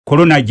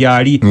korona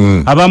gyali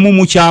abamu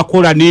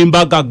mukyakola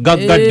n'embaga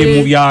gaggadde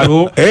mu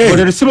byalo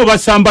olero sibo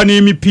basamba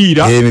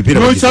n'emipiira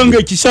nosanga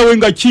ekisawe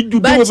nga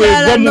kijjudde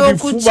bwebwa mu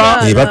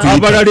bifuba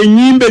abalala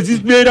ennyimbe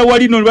zibeera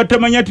wali no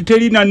batamanya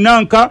titerina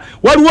nanka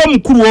waliwo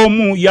omukulu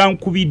omu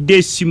yankubidde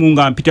essimu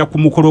nga mpita ku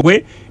mukolo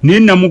gwe ne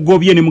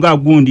namugobye ne mga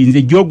gundi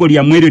nze jogo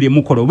lya mwerere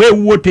mukolo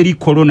weewuwo teri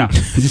korona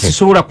nze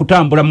sisobola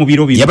kutambula mu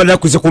biro bino yabadde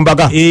kuze ku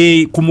mbaga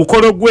ku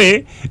mukolo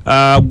gwe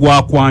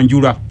gwa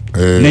kwanjula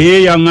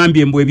naye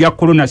yangambye mbwe bya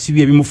korona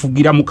sibye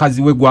bimufugira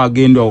mukazi we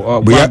gwagenda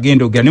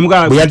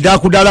ogera buyadda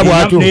kudala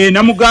bwatu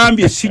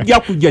namugambye sijja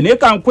kujja naye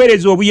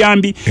kankwereza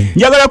obuyambi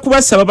njagala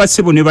kubasaba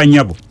basebo ne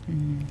banyabo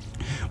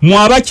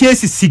mwaba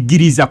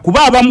kyesisigiriza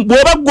kuba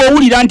bwoba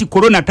gwowulira nti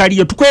korona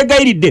taliyo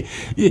tukwegayiridde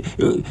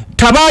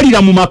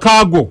tabalira mu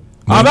makaago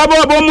ababo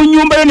abomu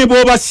nyumba yo ne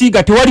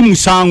bobasiiga tewali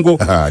musango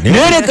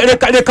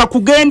leka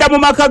kugenda mu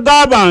maka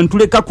g'abantu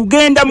leka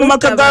kugenda mu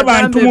maka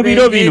g'abantu mu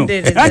biro bino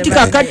anti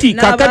kakati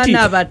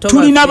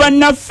tulina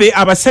bannaffe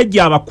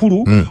abasajja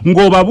abakulu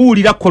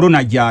ng'obabuulira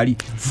korona gyali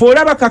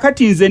foolaba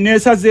kakati nze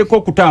neesazeeko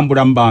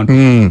okutambula mu bantu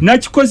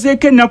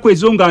nakikozeeko ennaku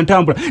ezo nga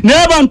ntambula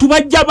naye abantu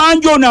bajja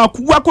banjoona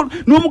akugwako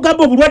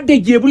n'omugamba obulwadde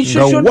gye buli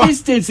social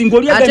distance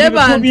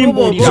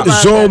ng'olyaganibimbuulira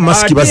zo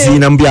masiki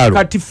baziina mu byalo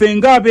kati ffe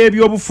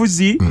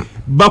ng'ab'ebyobufuzi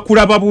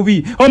bakulaba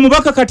bubi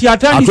omubaka kati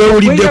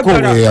atwewuliddeko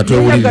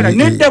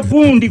nedda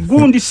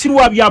gundi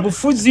sirwa bya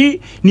bufuzi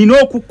nina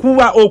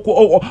okukuba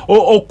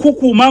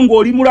okukuuma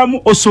ng'oli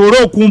mulamu osobole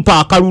okumpa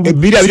akalulu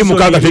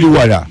 226 teri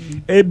wala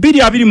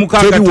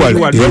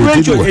 226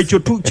 teri ekyo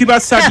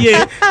kibasabye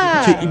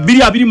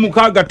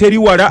 226 teri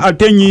wala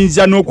ate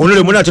nyinza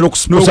n'okunole munatera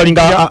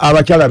okusalinga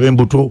abakyala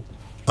b'embuto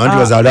anti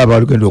bazaala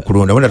abalugenda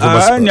okulonda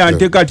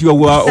ate kati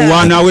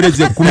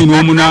wanawereze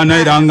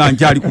 18 era nga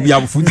nkyali ku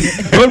byabufuzi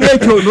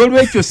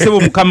n'olwekyo ssebo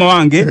mukama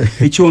wange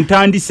ekyo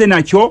ntandise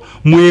nakyo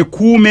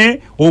mwekuume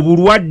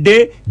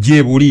obulwadde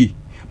gye buli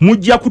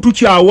mujja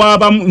kutukyawa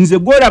abamu nze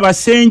gwolaba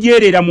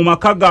senjerera mu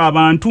maka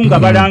g'abantu nga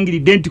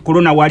balangiridde nti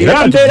korona wali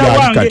era mbeera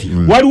wange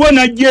waliwo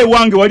najja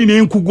ewange wali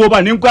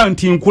nenkugoba nenkuga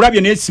nti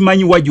nkulabye naye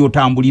simanyi wa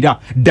gy'otambulira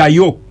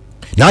ddayo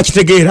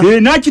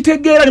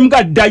nakitegeera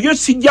nimuga ddayo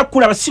sijja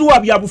kulaba sirwa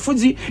bya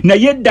bufuzi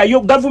naye ddayo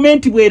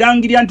gavumenti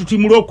bwerangirira nti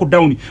tuli mu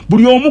lockdown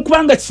buli omu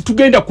kubanga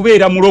situgenda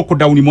kubeera mu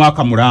lockdown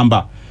mwaka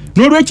mulamba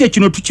n'olwekyo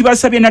kino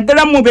tukibasabye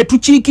naddala mu be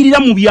tukiikirira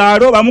mu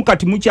byalo bamu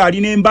kati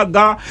mukyalina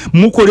embaga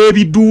mukola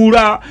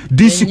ebiduula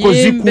disiko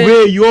zikuba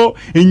eyo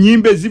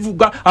ennyimbe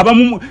zivuga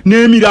abamu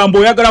n'emirambo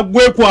oyagala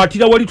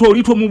gwekwatira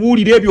olito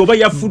mubuulira ebyo oba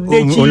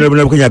yafudde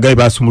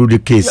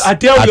ki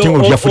ate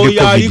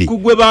oyo ali ku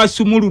gwe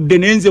basumuludde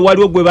nenze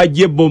waliwo gwe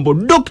bajja ebbombo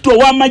dokita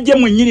ow'amagye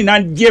mwennyini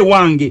najja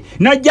ewange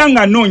najja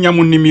nga noonya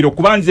mu nnimiro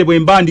kuba nze bwe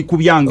mba ndi ku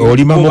byange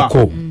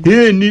olimamoko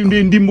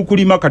ndi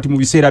mukulima kati mu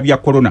biseera bya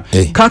korona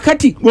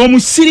kakati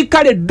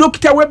omusirikale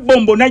dokita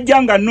w'ebbombo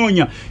najja nga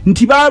noonya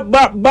nti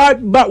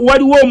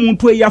waliwo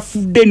omuntu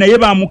eyafudde naye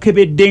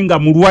bamukebedde nga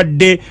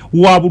mulwadde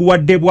wa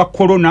bulwadde bwa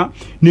korona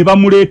ne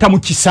bamuleeta mu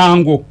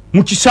kisango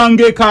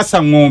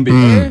ekaasa ng'ombe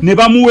ne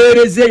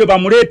bamuweereza eyo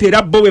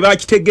bamuleetera bo bwe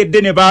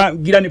bakitegedde ne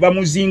bagira ne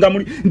bamuzinga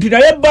nti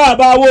naye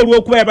baabaawo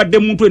olw'okuba yabadde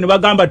muntu ne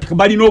bagamba nti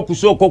balina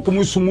okusooka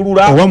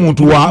okumusumulula oba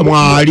muntu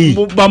mwali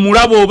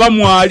bamulaba oba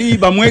mwali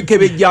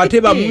bamwekebejja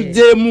ate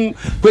bamugjeemu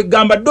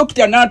kwegamba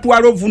dokita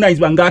n'atwala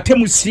obuvunaanyizibwa ng'ate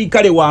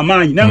musirikale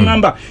w'amaanyi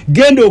n'aŋŋamba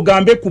genda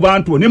ogambe ku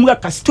bantu ne mga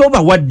kasita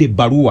obawadde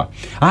ebbaluwa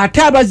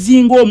ate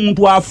abazinga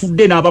omuntu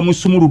afudde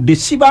n'abamusumuludde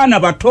si baana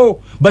bato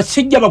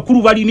basajja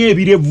bakulu balina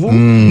ebirevu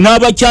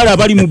n'abakyala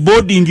abali mu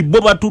boarding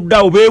bo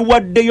batuddawo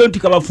beewaddeyo nti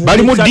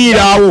bali mu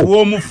ddiira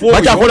awo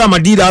bakyakola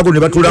amadiira ago ne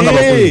batulanga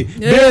bakulu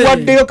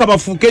beewaddeyo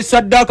kabafuuka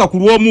esaddaaka ku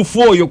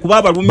lw'omufu oyo kuba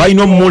abalumi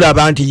balina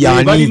omulaba nti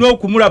yaani balina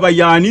okumulaba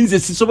yaani nze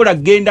sisobola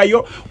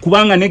kugendayo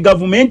kubanga ne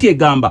gavumenti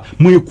egamba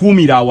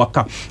mwekuumira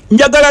awaka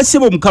njagala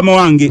ssebo mukama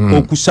wange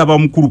okusaba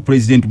omukulu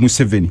President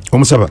Museveni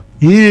omusaba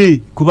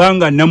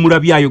kubanga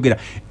namulabye ayogera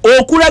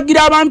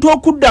okulagira abantu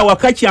okudda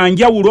awaka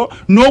kyanjawulo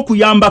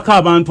n'okuyambako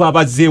abantu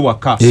abazze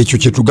ewaka ekyo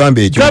kye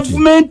tugambe ekyo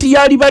gavumenti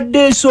yali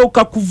badde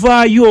esooka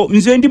kuvaayo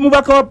nze ndi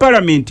mubaka wa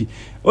palamenti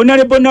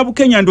Honorable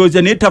Nabukenya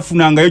ndooza naye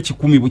tafunangayo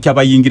 10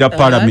 bukyabayingira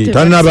palamenti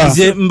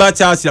nze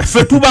mbakyasira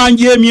ffe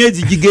tubanja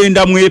emyezi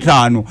gigenda mu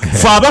 5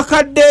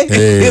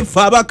 ffe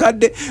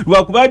abakadde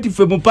lwakuba nti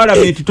ffe mu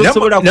palamenti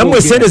tosobola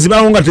namwe sente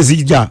zibawo nga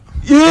tezijja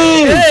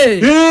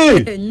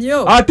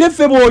Ennyo ate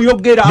ffe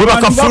bw'oyogera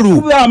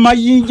abantu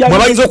amayinja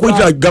mwabayinza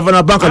okuyita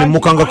gavana banka ne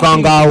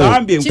mukangakangaawo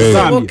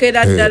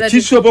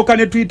kisoboka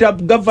ne tuyita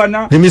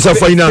gavana ne minister of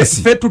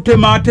finance ffe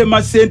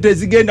tutemaatema sente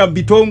zigenda mu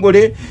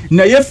bitongole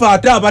naye ffe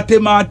ate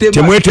abatemaatema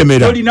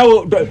temwetemera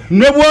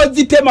ne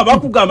bw'ozitema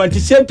bakugamba nti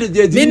sente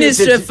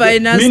Ministry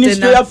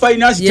of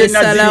Finance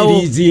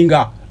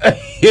tenaziriizinga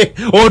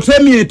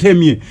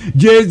otemye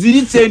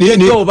jeziri sente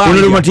toba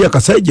onele matia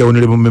kasajja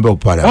onele member of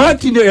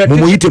parliament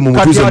mumuyite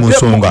mumutuze mu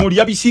nsonga muri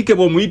abisike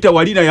bo muyita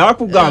walina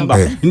yakugamba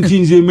nti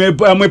nze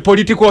mwe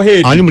political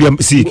head ani muri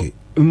abisike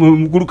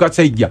mukulu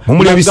Kasajja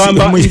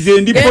ngamba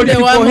nze ndi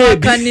political head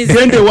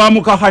gende wa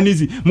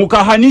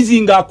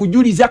mukahanizi nga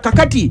akujuliza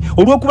kakati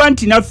olwokuba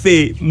nti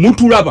naffe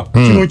mutulaba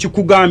kino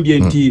kikugambye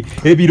nti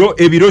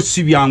ebiro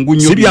si byangu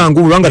nnyo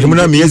kubanga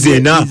temuna myezi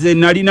ena nze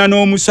nalina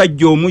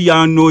n'omusajja omu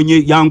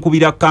yanonye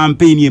yankubira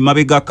campaign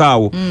emabega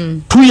kaawo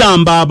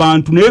tuyamba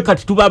abantu naye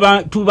kati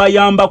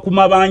tubayamba ku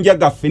mabanja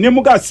gaffe ne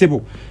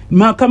mugasebo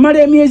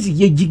makamala emyezi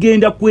gye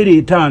gigenda kwera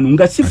 5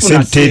 nga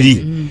sifuna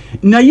sente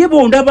naye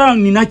bondaba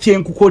nina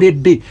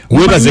kyenkukoledde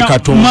webaze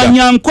Katonda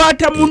manya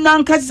nkwata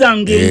munanka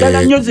zange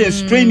endala nnyo ze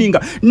straining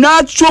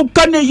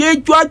n'akyokka ne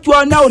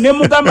yeecwacwanawo ne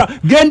mugamba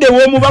gende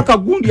w'omubaka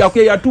gundi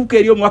akwe yatuuka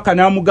eri omubaka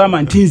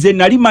n'amugamba nti nze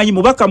nali manyi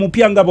mubaka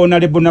mupya nga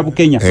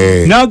Nabukenya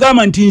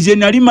n'agamba nti nze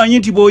nali manyi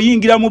nti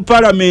bw'oyingira mu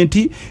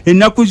palamenti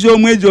ennaku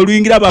z'omwezi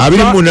oluyingira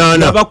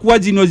bakuwa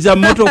zino za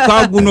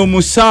motoka guno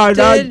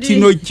musaala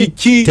kino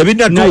kiki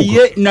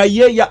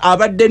naye ya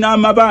abadde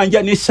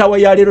n'amabanja n'essawa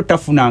ya leero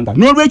tafunanga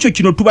n'olwekyo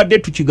kino tubadde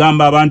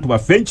tukigamba abantu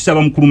baffe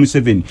nkisaba mukulu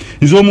Museveni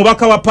nze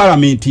omubaka wa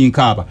palamenti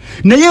nkaaba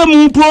naye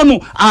omuntu ono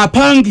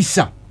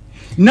apangisa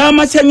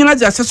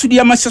n'amasannyalaze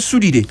asasulira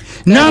amasasulire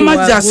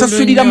n'amazzi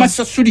asasulira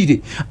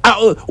amasasulire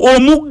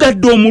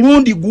omuggadde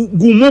omulundi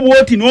gumu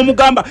bwoti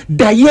n'omugamba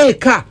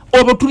dayeeka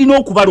obo tulina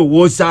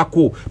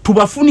okubalowoozaako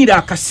tubafunire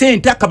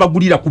akasente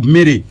akabagulira ku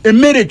mmere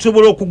emmere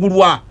esobola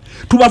okugulwa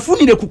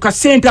tubafunire ku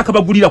kasente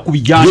akabagulira ku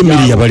bijanja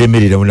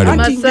yabalemerera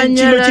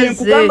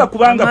kyenkugamba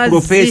kubanga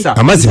profesa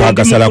amazi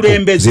bagasalako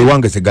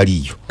zewange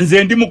segaliyo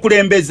nze ndi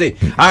mukulembeze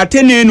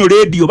ate n'eno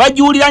radio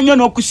bajuulira nnyo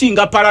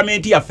n'okusinga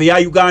palamenti yaffe ya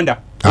Uganda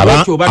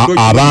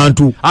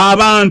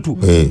abantu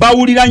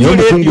bawulira nnyo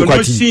radio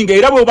n'osinga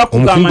era bwe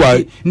bakugamba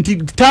nti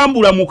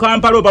tambula mu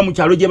Kampala oba mu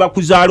kyalo gye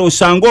bakuzaala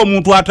osanga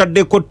omuntu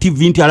ataddeko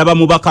TV nti alaba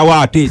mubaka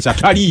wa ateesa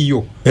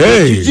taliyo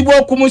kizibu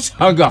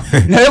okumusaga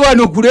naye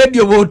wano ku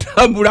radio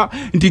bw'otambula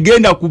nti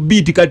genda ku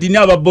beat kati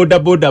n'aba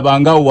bodaboda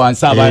bangawo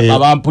wansi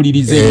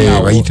abampulirize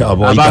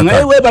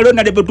nawe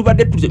balona lebe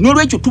tubadde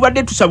n'olwekyo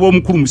tubadde tusaba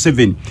omukulu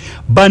Museveni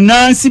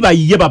bannansi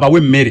bayiye babawe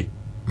emmere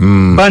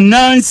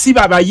bannansi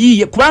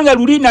babayiye kubanga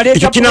luli naleeta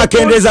ekyo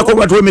kinakendeza ko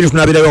batwemere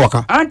tunabirayo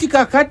waka anti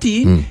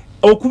kakati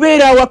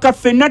okubeera waka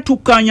ffenna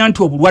tukkanya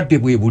nti obulwadde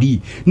bwe buli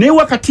naye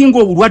wakati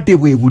ng'obulwadde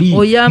bwe buli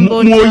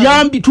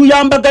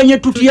tuyambaganye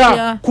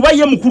tutya kuba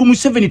ye mukulu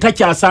Museveni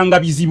takyasanga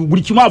bizibu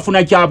buli kimu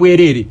afuna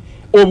kyabwerere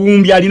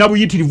obumbi alina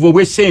buyitirivu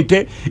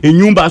obw'essente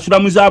ennyumba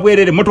asulamu za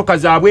bwerere motoka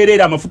za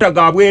bwerere amafuta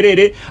ga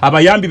bwerere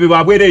abayambi be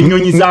babwerere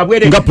ennyonyi za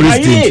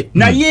bwerere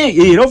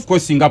naye of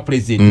course nga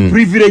president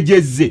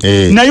privileges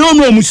naye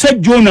ono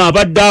omusajja ono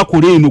abadde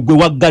akola eno gwe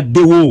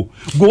waggaddewo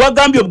gwe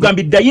wagambye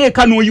obugambi ddayo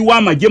eka n'oyiwa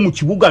amagye mu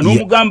kibuga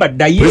n'omugamba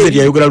ddayo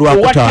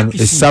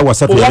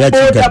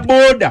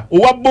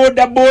owa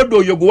boda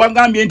oyo gwe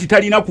wagambye nti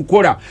talina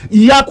kukola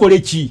yakole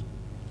ki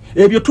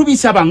ebyo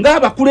tubisaba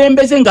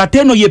ng'abakulembeze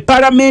ng'ateno ye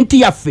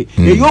palamenti yaffe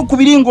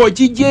ey'okubiri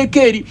ng'okijjeeko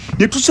eri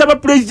ne tusaba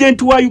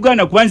pulezidenti wa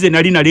Uganda kuba nze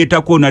nali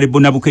naleetako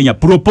Nabukenya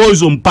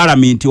proposal mu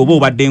palamenti oba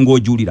obadde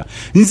ng'ojulira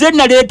nze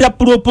naleeta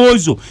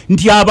proposal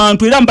nti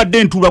abantu era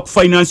mbadde ntuula ku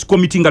finance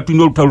committee nga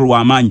tulina olutalo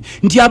lw'amaanyi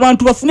nti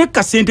abantu bafune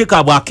kasente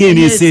kaabwe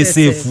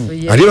NSSF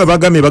ali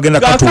bagambe bagenda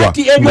katuwa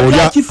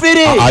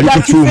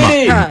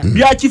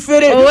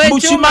byakifere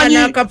mukimanyi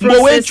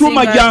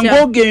ng'oweekyuma gyange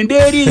ogende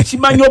eri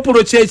nkimanyi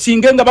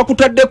oprocessinge nga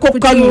bakutadde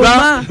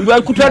kokanura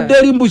bakutadde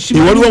eri mbushi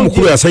waliwo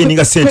omukulu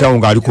yasayininga sente awo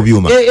ng'ali ku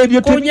byuma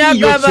ebyo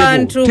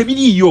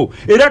tebiriyo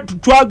era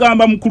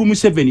twagamba mukulu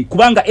Museveni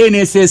kubanga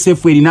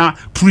NSSF erina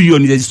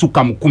trillion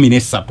ezisukka mu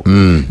 13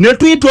 ne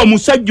tuyita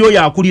omusajja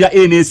oyo akulira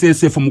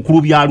NSSF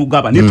mukulu bya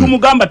Lugaba ne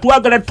tumugamba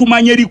twagala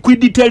tumanye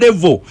liquidity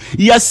level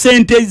ya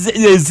sente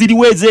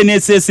ziriwe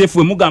NSSF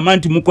mugamba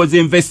nti mukoze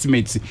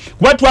investments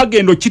kuba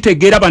twagenda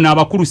okitegeera bano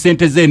abakulu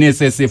sente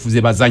NSSF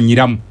ze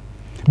bazanyiramu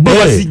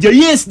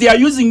yes, they are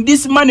using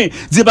this money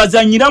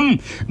zebazanyiramu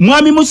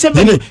mwami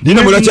Museveni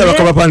nina mulacha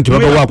bakabapanti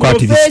baba wako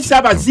activist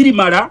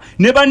abazirimala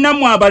ne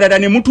bannamu abalala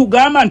ne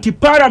mutugamba nti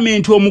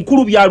parliament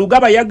omukulu bya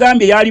Lugaba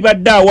yagambye yali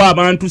baddawo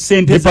abantu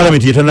sente za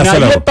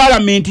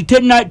parliament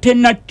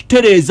tenna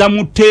tereza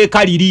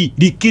muteeka liri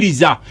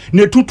likiriza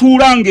ne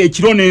tutuulanga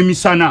ekiro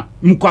n'emisana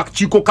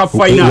mukakiko ka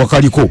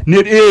finance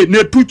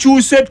ne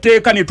tukyuse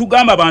teeka ne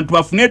tugamba abantu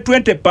bafune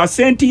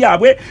 20%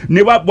 yabwe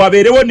ne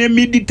baberewo ne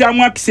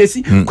mid-term access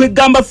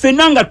kwegamba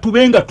fenanga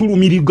tubenga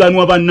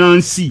tulumiriganwa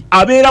bannansi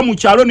abeera mu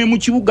kyalo ne mu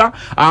kibuga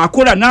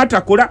akola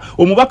n'atakola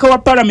omubaka wa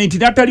parliament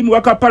n'atali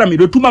mubaka wa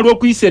parliament tumala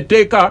okuyisa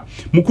etteeka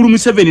mukulu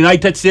Museveni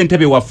n'ayita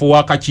kisentebe waffe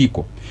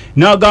w'akakiiko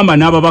n'agamba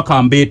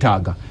n'ababaka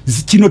mbeetaaga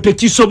kino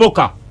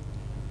tekisoboka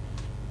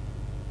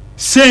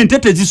sente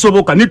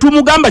tezisoboka ne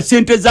tumugamba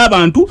sente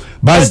z'abantu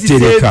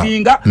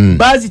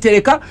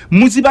bazitereka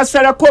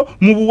muzibasalako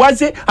mu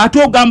buwaze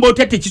ate ogamba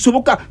otete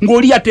kisoboka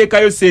ng'oli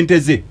yateekayo sente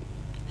ze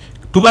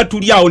tuba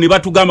tuli awo ne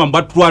batugamba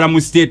mbatwala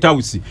mu State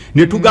House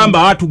ne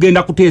tugamba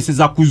tugenda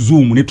kuteeseza ku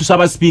Zoom ne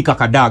tusaba speaker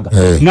Kadaga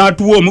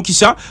n'atuwa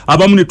omukisa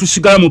abamu ne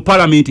tusigala mu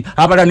parliament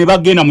abala ne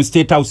bagenda mu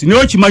State House ne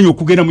okimanyi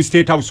okugenda mu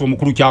State House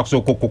omukulu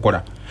kyasooka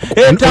okukola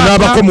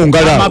Onabako mu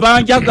ngala.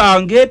 Amabanja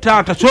gange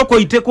taata soko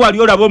iteko ali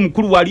olabo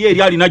omukulu wali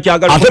eri alina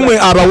kyagala. Ate mwe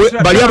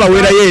bali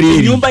abawera yeri.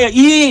 Nyumba ya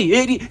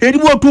eri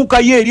bwotuuka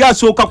yeri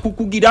asooka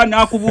kukugira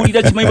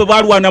n'akubuulira kimanyi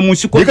balwana mu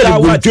nsiko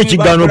zawa. Kati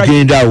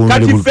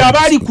ffe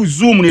abali ku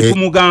Zoom ne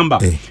tumugamba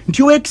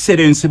nti Your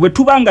Excellency bwe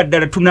tubanga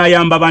ddala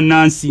tunayamba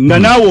bannansi nga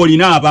naawe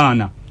olina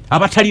abaana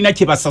abatalina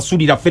kye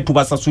basasulira ffe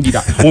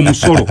tubasasulira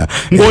omusolo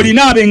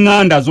ng'olina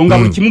ab'eŋŋanda zo nga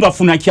buli kimu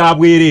bafuna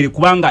kyabwerere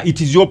kubanga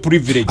it is your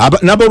privilege.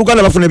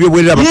 N'abooluganda bafuna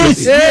ebyobwerere.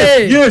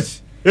 Yes.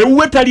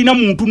 Ewe talina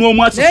muntu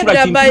n'omu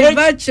asasula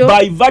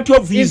by virtue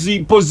of his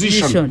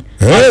position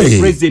as the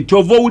president.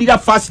 Ovowulira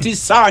first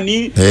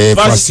son,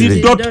 first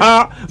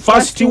daughter,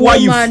 first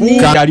wife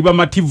ali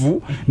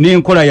bamativu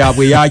n'enkola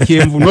yaabwe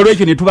yakyenvu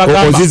n'olwekyo ne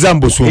tubagamba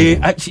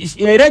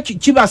era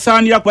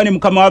kibasaanira kuba ne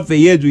mukama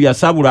waffe Yezu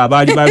yasabula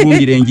abaali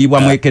balundira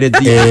enjiibwa mu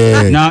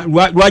ekereziya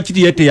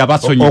lwakiri yete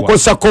yabasonyiwa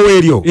okosako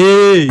eryo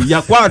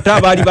yakwata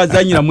abaali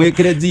bazanyira mu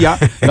ekereziya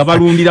nga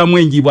balundiramu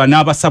enjiibwa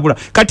n'abasabula.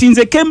 Kati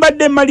nze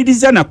kembadde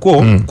mmaliriza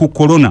nako ku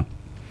corona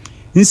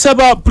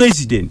nsaba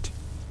president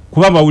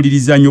kuba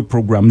bawuliriza nnyo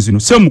program zino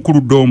se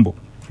mukulu Dombo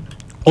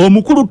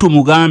omukulu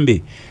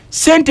tumugambe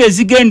sente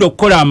ezigenda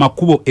okukola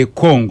amakubo e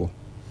Congo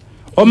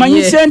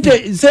omanyi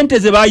sente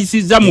ze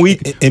bayisiza mu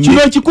week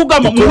kino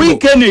kikugamba mu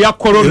weekend ya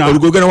corona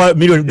olugogana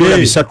milioni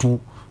 $3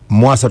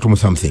 mwasatu mu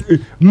something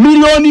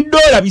milioni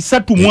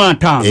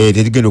 $305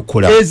 ezigenda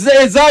okukola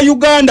eza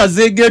Uganda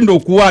zegenda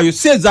okuwaayo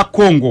se za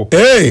Congo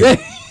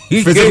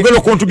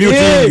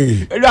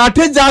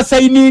ate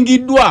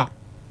zasayiningiddwa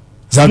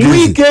mu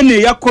weekend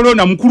ya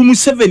corona mukulu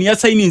Museveni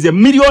yasayininze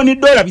milioni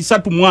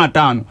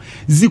 $305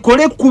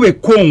 zikole kube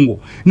Congo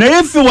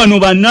naye ffe wano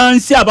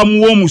bannansi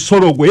abamuwa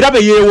omusolo gwe era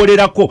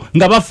beyeewolerako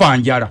nga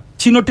bafanjala.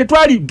 Kino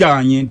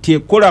tetwaliganye nti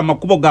ekola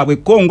amakubo gaabwe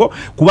Congo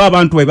kuba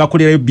abantu bwe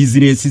bakolerayo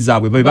bizinensi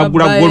zaabwe bwe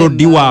bagula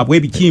golodi waabwe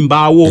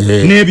ebikimbaawo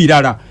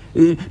n'ebirala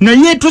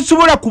naye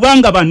tusobola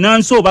kubanga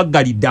bannansi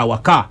obaggalidde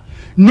awaka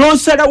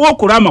nosalawo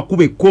okola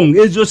amakubo e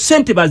Congo ezo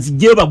sente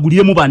bazijje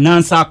baguliremu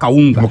bannansi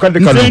akawunga.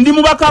 Nze ndi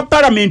mubaka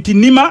parliament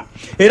nima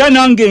era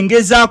nange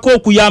ngezaako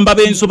okuyamba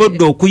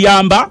bensobodde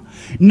okuyamba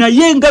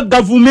naye nga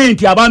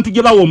gavumenti abantu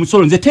gye bawa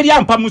omusolo nze teri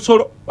ampa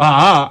musolo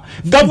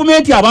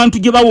gavumenti abantu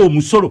gye bawa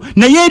omusolo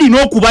naye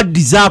erina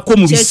okubaddizaako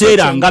mu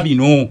biseera nga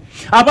bino.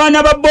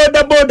 Abaana ba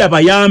boda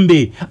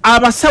bayambe,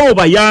 abasawo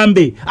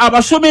bayambe,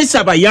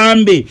 abasomesa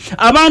bayambe,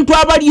 abantu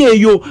abali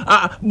eyo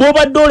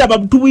bobadde olaba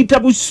tubuyita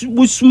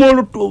bu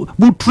small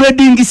bu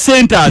trading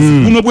centers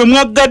buno bwe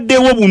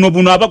mwagaddewo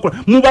buno abakola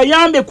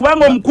mubayambe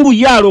kubanga omukulu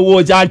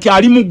yalowooza nti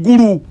ali mu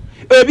ggulu.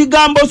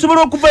 Ebigambo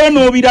osobola okuvayo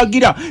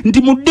n'obiragira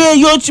nti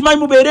muddeeyo kimanyi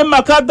mubeere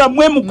maka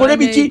gammwe mukole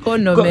biki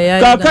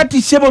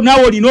kakati sebo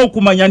naawe olina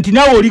okumanya nti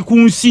naawe oli ku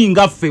nsi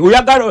nga ffe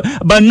oyagala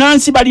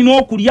bannansi balina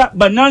okulya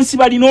bannansi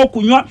balina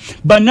okunywa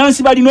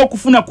bannansi balina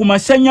okufuna ku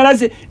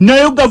masannyalaze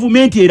nayo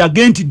gavumenti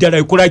erage nti ddala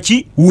ekola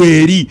ki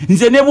weeri.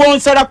 Nze ne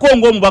bwonsalako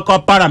ng'omubaka wa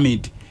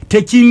parliament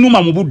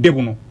tekinnuma mu budde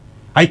buno.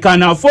 I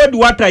can afford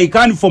what I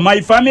can for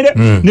my family.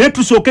 Ne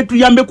tusooke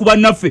tuyambe ku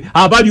bannaffe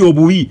abali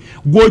obuwi.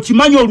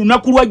 Gwokimanyi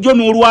olunaku lwa jjo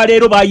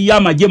n'olwaleero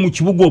bayiyama je mu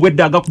kibuga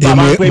obweddaga kuba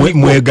abantu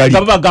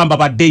ebiko bagamba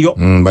baddeyo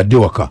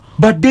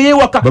baddeyo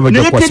waka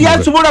naye teri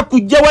asobola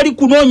kujja wali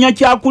kunoonya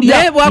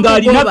kyakulya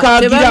ng'alina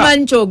kaagira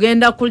tebamanyi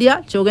kyogenda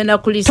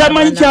kuliisa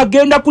tamanyi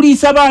kyagenda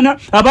kuliisa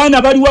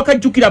abaana bali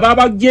wakajjukira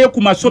babagjeyo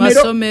ku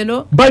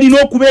masomero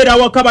balina okubeera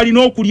waka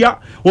balina okulya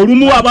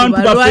olumu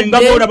abantu baffe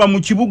nga boolaba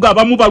mu kibuga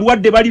abamu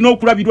balwadde balina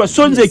okulabirwa.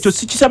 Nze ekyo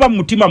sikisaba mu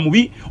mutima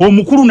mubi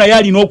omukulu naye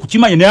alina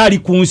okukimanya naye ali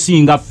ku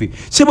nsi nga ffe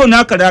sebo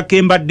n'akalala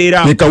kembadde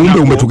era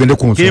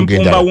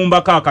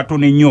kempumbawumbako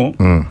akatono ennyo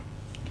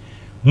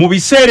mu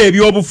biseera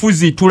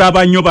eby'obufuzi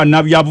tulaba nnyo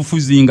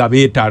bannabyabufuzi nga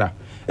beetala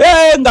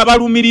nga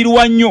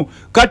balumirirwa nnyo.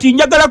 Kati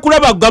njagala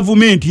kulaba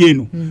gavumenti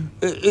eno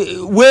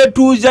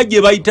wetuuza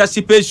gye bayita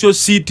special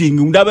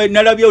sitting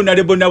nalabyewo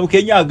nalebo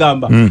Nabukenya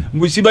agamba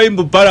musibayi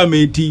mu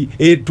palamenti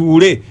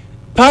etuule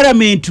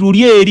Parliament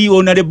luli eri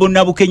Honorable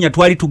Nabukenya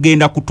twali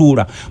tugenda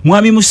kutuula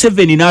mwami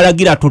Museveni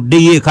n'alagira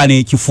tuddeyo eka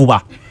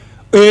n'ekifuba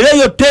era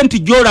eyo tenti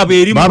gy'olaba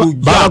eri mu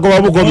lujja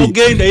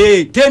mogenda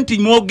tenti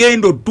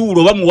mogenda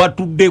otuula oba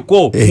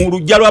muwatuddeko mu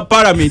lujja lwa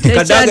Parliament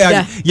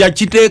Kadaga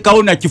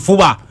yakiteekawo na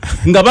kifuba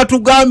nga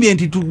batugambye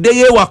nti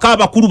tuddeyo ewaka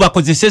abakulu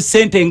bakozese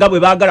ssente nga bwe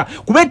baagala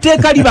kuba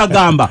etteeka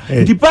libagamba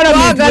nti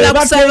Parliament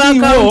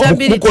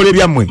mukola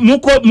ebyammwe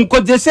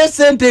mukozese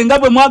ssente nga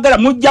bwe mwagala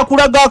mujja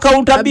kulaga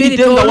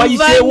accountability nga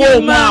wayiseewo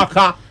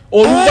omwaka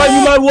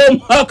oluvanyuma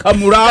lw'omwaka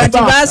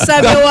mulamba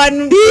basabe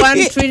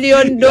 $1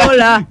 trillion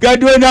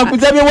kati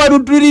nakuzabye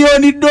 $1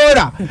 trillion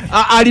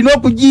alina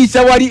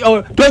okugiyisa wali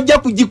tojja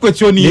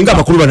kugikwesyoninga nga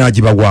bakulu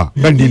banagibawa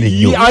ngandine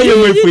nnyo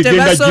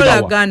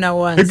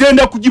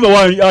egenda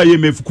kugibawa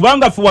IMF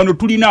kubanga ffe wano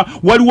tulina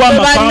waliwo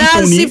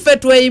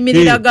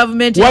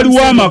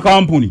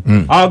amakampuni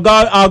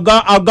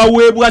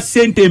agaweebwa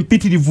ssente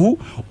empitirivu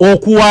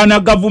okuwaana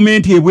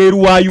gavumenti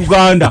ebweru wa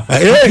Uganda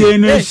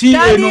eno ensi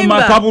eno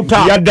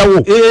makabuta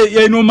yaddawo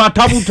eno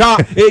matabuta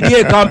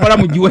eri Kampala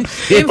mujiwe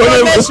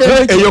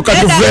eyo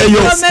katufeeyo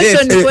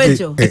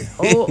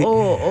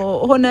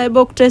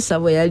Honorable Kutesa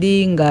bwe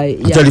yalinga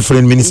atali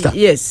foreign minister.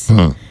 Yes.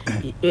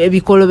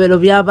 Ebikolobero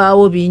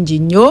byabaawo bingi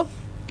nnyo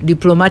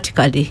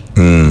diplomatically.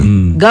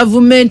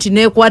 Government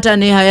nekwata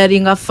ne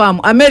hiring farm,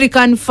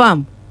 American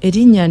farm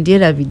erinnya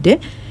ndyerabidde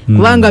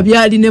kubanga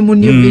byali ne mu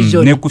New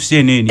Vision. Ne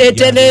kuseneni.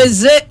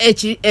 Etereze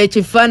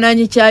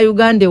ekifaananyi kya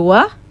Uganda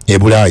wa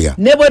Ebulaya.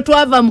 Ne bwe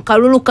twava mu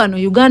kalulu kano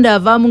Uganda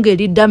avaamu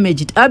ngeri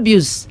damaged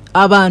abuse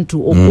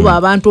abantu okuba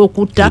abantu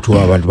okutta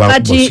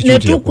kati ne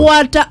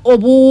tukwata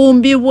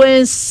obuwumbi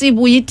bw'ensi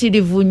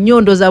buyitirivu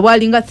nnyondo za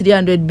bwalinga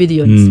 300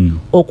 billions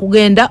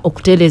okugenda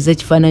okutereeza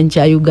ekifaananyi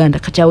kya Uganda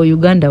kati awo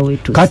Uganda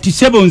wetu kati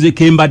sebonze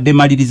kembadde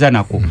maliriza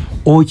nako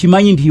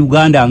okimanyi nti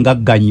Uganda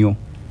ngagga nnyo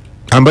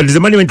ambalize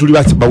mani wentu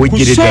libasi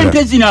bawejere dala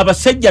kusente zina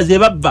abasajja ze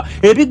babba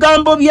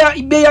ebigambo bya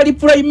yali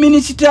prime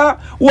minister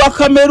wa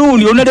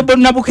Cameroon Honorable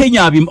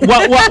Nabukenya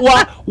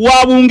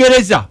wa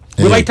Bungereza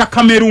we baita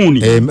Cameroon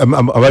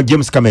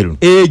James Cameroon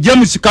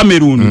James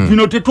Cameroon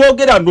bino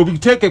tetwogera ndo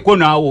bitekeko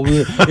naawo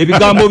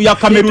ebigambo bya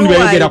Cameroon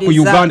bayogera ku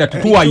Uganda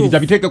tutuwayiriza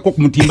bitekeko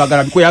ku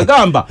mutimbagala biko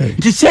yagamba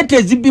nti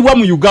sente zibibwa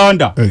mu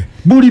Uganda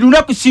buli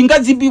lunaku singa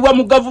zibibwa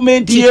mu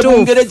government ye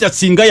Bungereza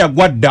singa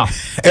yagwadda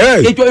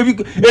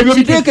ebyo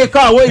bitekeko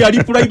awo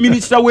yali prime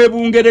minister we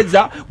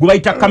Bungereza gwe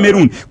baita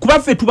Cameroon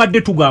kubaffe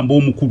tubadde tugamba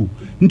omukulu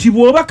nti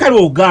bwoba kale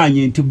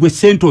oganye nti gwe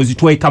sente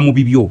ozitweka mu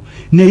bibyo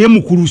naye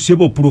mukulu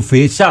sebo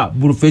professor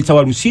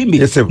wa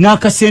Lusimbi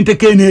n'akasente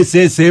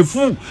KNSSF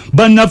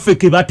bannaffe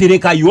ke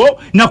baterekayo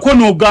nako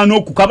n'ogaana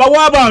okukaba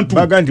w'abantu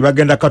bagandi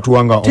bagenda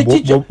katuwanga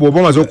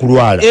obomaze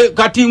okulwala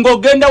kati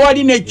ng'ogenda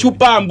wali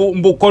n'eccupa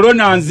mbu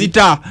corona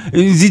nzita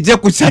nzije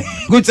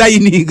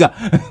kusayininga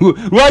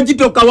lwaki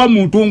tokawa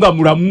muntu nga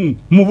mulamu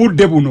mu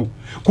budde buno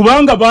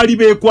kubanga bali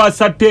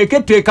bekwasa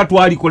teeka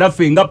twalikola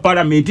ffe nga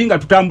parliament nga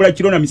tutambula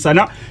kiro na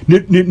misana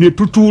ne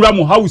tutuula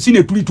mu house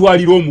ne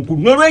tulitwalira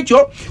omukulu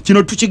n'olwekyo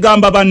kino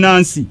tukigamba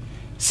bannansi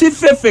si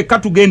ffe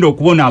katugenda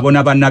okubona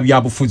abona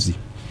bannabyabufuzi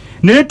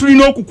naye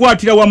tulina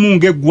okukwatira wamu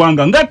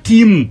ng'eggwanga nga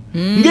tiimu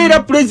ng'era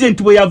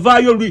president bwe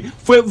yavaayo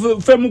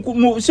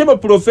sebo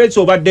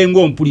professor obadde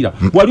ng'ompulira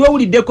wali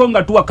owuliddeko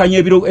nga tuwakanya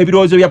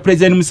ebirowoozo bya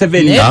president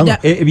Museveni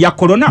ebya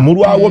corona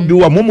mulwawo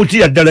biwa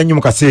mumutira ddala nnyo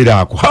mu kaseera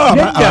ako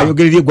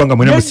ayogerera eggwanga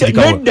mwena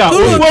musirika nedda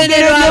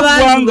okwogerera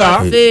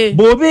eggwanga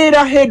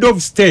bw'obeera head of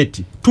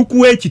state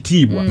tukuwa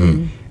ekitiibwa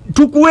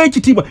tukuwe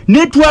ekitiibwa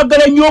ne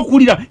twagala nnyo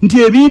okulira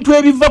nti ebintu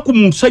ebiva ku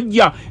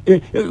musajja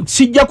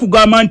sijja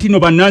kugamba nti no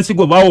bannansi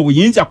gwe baawo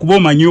obuyinza kuba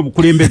omanyi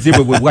obukulembeze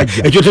bwe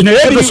bwajja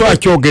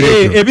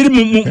ebiri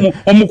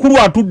omukulu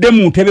atudde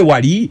mu ntebe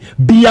wali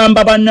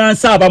biyamba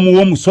bannansi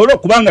abamuwa omusolo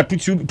kubanga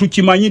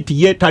tukimanyi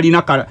nti ye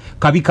talina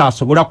kabi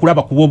kasobola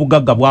kulaba kuba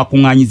obugagga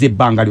bwakuŋŋaanyiza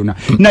ebbanga lyonna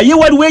naye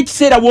waliwo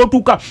ekiseera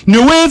bw'otuuka ne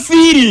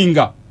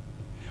weefiiringa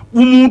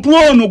omuntu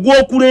ono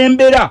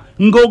gw'okulembera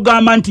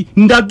ng'ogamba nti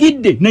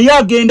ndagidde naye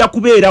agenda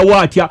kubeera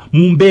watya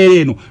mu mbeera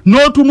eno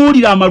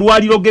n'otunuulira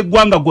amalwaliro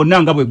g'eggwanga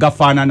gonna nga bwe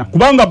gafaanana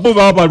kubanga bo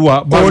baba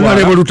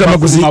Honorable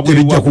Lutamagunzi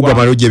ebijja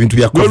kugamba lojja ebintu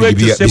bya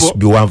covid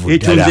biwanvu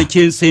ddala ekyo nze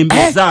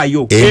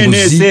kyensembezaayo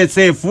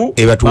NSSF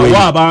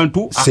bawa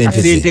abantu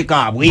akasente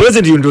kaabwe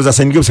president ndowooza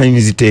sanyiga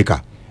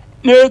busanyiniziteeka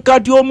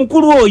kati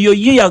omukulu oyo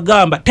ye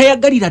yagamba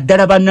tayagalira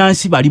ddala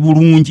bannansi bali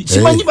bulungi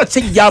simanyi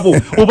basajja abo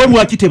oba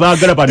lwaki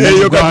tebaagala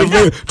bannansi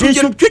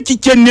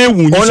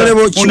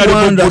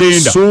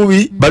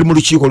suubi bali mu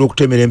lukiiko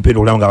olw'okutemera empenda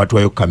okulaba nga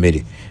batwayo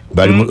kamere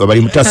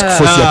bali mu task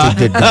force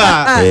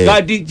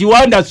kati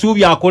Kiwanda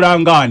Suubi akola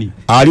ngani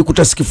ali ku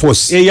task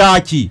force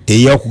eyaki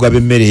ey'okugaba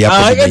emmere ya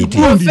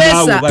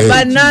professor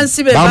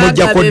bannansi be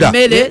bagaba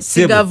emmere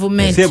si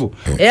government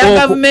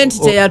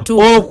government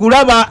teyatuuka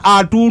okulaba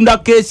atunda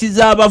keesi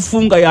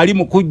z'abafunga yali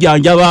mu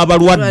kujjanjaba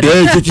abalwadde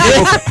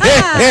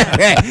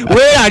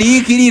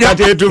weeraliikirira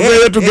kati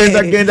tuveeyo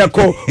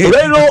tugendagendako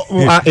olwero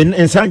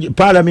ensangi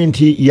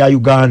parliament ya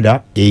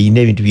Uganda eyina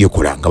ebintu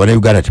byekola nga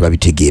bannayuganda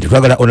tebabitegeere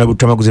twagala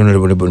Lutamagunzi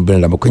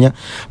Nabukenya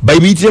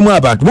bayibitiremu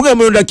abantu muga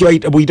mulonda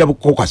kibuyita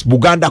caucus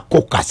Buganda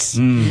caucus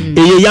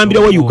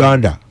eyeyambirawo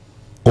Uganda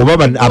oba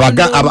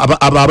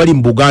abali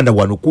mu Buganda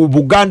wano ku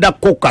Buganda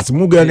caucus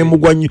mugera ne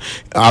mugwanyu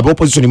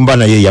opposition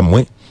mbana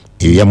yeyamwe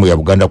ya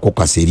Buganda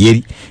caucus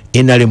erieri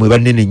enale mwe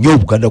banene nnyo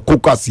Buganda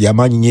caucus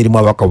yamanyi nyerimu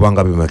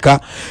abakabanga bemeka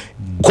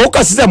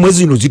caucus za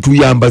mwezi no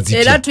zituyamba ziti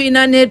era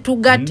tuina ne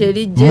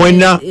tugatterije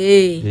mwena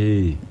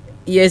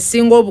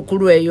yesinga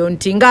obukulu eyo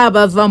nti nga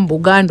abava mu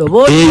Buganda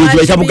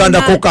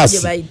Buganda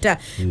caucus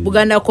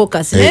Buganda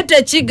caucus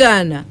nete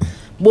kigana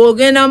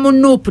bwogenda mu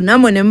NUP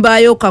namwe ne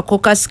mbayo ka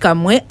caucus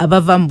kamwe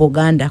abava mu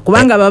Buganda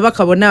kubanga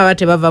babaka bonna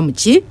abate bava mu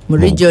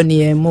region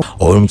yemu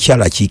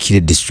omukyala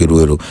akiikire district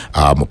lwero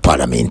mu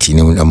parliament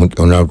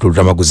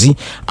Lutamagunzi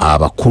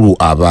abakulu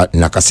aba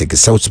Nakaseke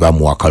South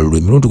bamuwakalulu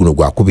emirundi guno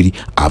gwakubiri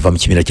ava mu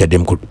kibiina kya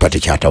Democratic Party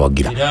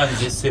kyatawagira era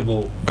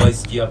njesebo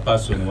vice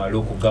chairperson wa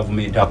local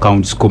government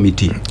accounts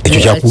committee ekyo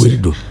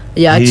kyakuwereddwa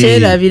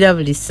yakyera bira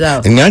buli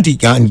ssaawa nganti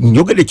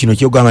njogedde kino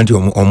kyogamba nti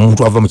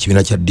omuntu ava mu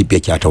kibiina kya DP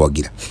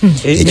ekyatawagira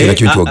ekyo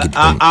nakyo nkiwagidde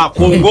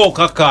kongo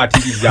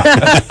kakatiriza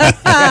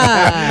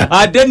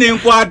ate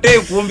nenkwata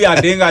enkumbi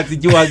ate nga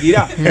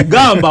zigiwagira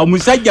gamba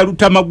omusajja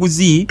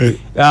Lutamagunzi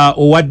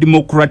owa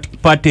Democratic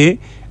Party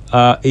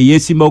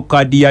eyesimba ku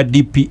kadi ya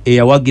DP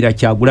eyawagira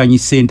Kyagulanyi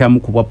Ssentamu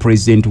kubwa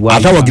president wa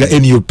atawagira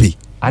NUP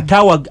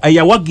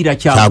ayawagira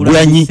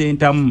Kyagulanyi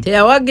Ssentamu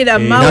teyawagira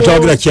mawo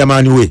n'atawagira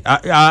chairman we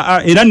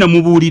era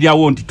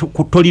namubuulirawo nti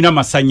tolina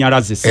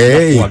masannyalaze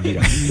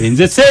sikuwagira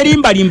nze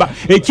seerimbalimba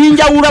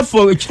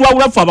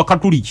ekitwawulafu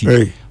abakatuliki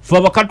fe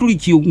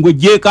abakatuliki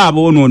ngwejjeeko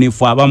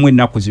aboononefu abamu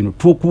ennaku zino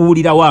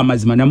tukuwulirawo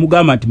amazima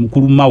namugamba nti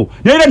mukulu mawo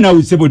naera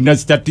nawuse bonna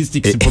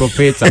statistics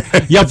professor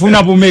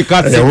yafuna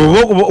bumekasi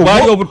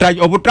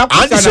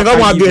anti senga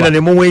mwagenda ne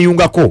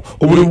mumweyungako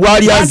obuli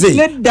bwali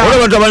aze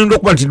abantu abalinda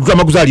okuba nti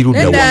Lutamagunzi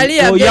aliruddawo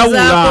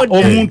oyawula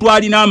omuntu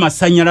alina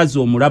amasannyalaze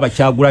omulaba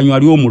Kyagulanyi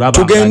ali omulaba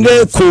tugende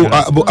ku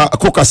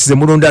caucus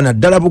zemulonda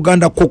naddala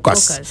Buganda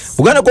caucus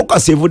Buganda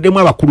caucus evuddemu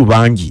abakulu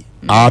bangi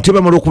ate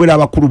bamala okubeera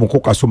abakulu mu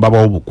caucus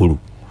mbabawo obukulu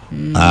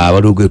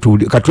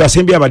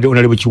katulasimbye abadde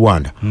onalebo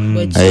Kiwanda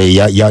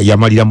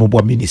yamalira mu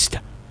bwa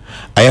minister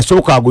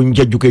ayasooka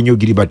agonjajjuka ennyo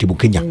Gilbert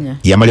Bukenya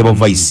yamalira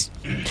bwa vice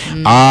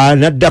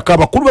naddaka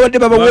abakulu babadde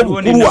babawo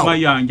obukulu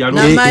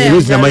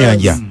Rose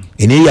Namayanja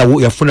ene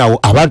yafunawo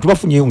abantu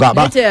bafunye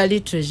nga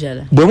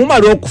bwe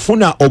mumala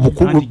okufuna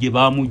obukulu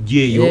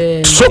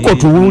soko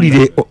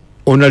tuwulire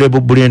onalebo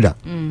Brenda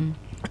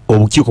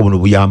obukiiko buno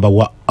buyamba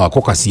wa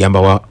caucus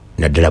yamba wa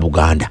naddala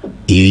Buganda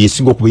eyo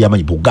yesinga okuba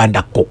yamanyi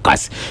Buganda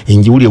caucus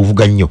enjiwuli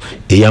evuga nnyo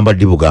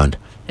eyambadde Buganda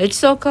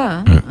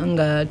ekisooka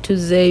nga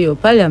tuzeeyo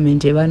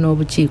parliament eba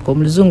n'obukiiko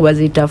mu luzungu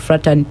baziyita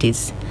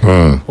fraternities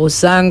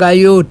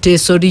osangayo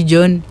Teso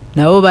region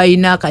nabo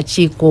balina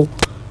akakiiko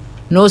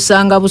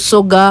n'osanga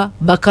Busoga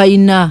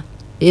bakayina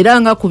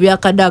era nga ku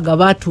byakadaga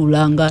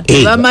batuulanga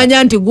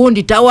bamanya nti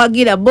gundi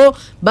tawagira bo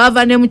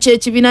bava ne mu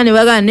kyekibina ne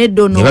bagana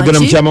neddono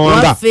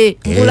waffe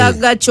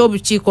kulaga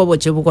ky'obukiiko bwo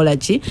kye bukola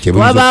ki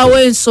wabaawo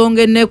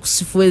ensonga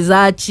ennekusifu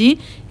ezaaki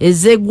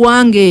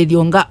ez'eggwanga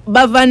eryo nga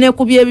bava ne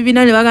ku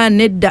by'ebibiina ne bagana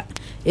nedda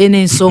eno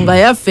ensonga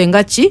yaffe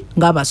nga ki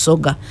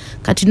ng'Abasoga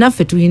kati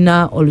naffe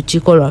tulina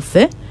olukiiko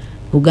lwaffe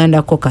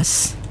Buganda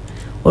caucus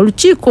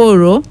olukiiko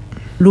olwo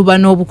luba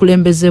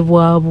n'obukulembeze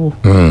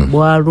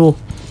bwalwo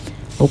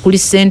okuli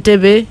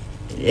ssentebe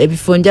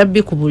ebifo nja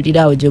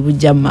bikubulirawo gye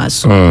bujja mu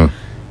maaso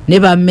ne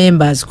ba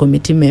members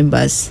committee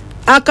members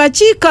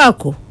akakiiko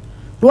ako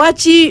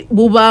lwaki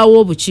bubaawo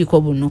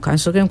obukiiko buno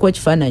kansoke nko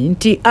ekifaananyi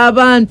nti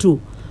abantu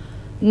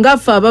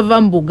ngaffe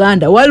abava mu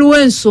Buganda waliwo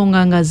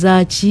ensonga nga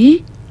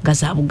zaaki nga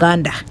za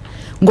Buganda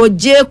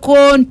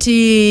ng'oggyeko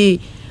nti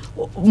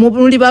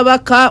muli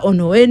babaka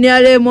ono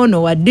NRM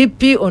ono wa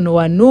DP ono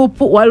wa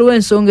NUP waliwo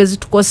ensonga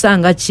ezitukosa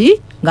nga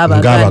ki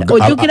ng'Abaganda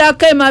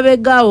ojjukirako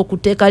emabegaawo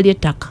okuteeka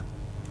ly'ettaka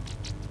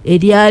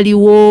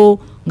eryaliwo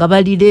nga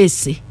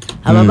balireese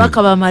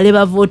ababaka bamale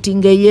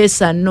bavotinga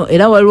yes and no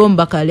era waliwo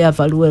omubaka ali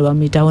avaluwe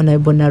bamuyitawo naye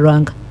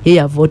Bonarwanga ye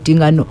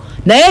yavotinga no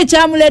naye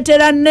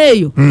ekyamuleetera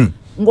neeyo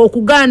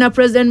ng'okugaana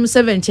President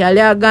Museveni kyali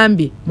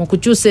agambye mu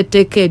kukyusa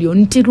etteeka eryo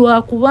nti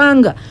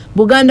lwakubanga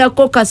Buganda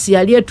caucus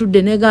yali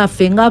etudde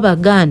negaffe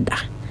ng'Abaganda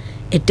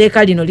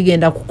etteeka lino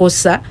ligenda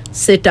kukosa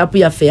setup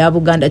yaffe ya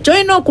Buganda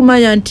kyolina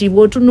okumanya nti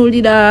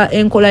bw'otunuulira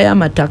enkola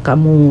y'amataka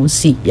mu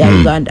nsi ya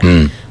Uganda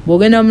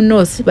bw'ogenda mu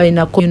north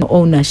balina communal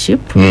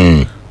ownership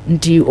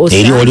nti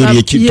osanga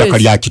ettaka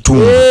lya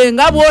kitundu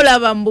nga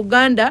bw'olaba mu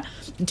Buganda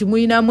nti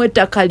muyinamu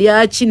ettaka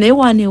lyaki naye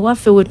wano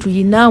ewaffe we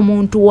tuyina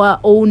omuntu wa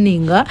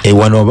owninga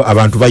wano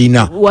abantu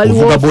bayina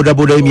ovuga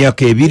bodaboda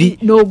y'emyaka 2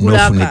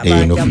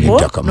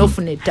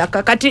 n'ofuna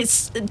ettaka kati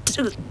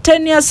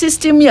tenure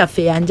system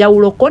yaffe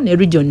yanjawuloko ne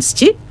regions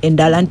ki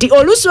endala nti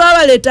oluusi baba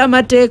baleeta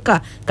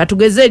amateeka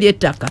katugeze eri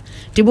ettaka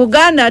nti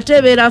Buganda ate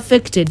ebeera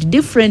affected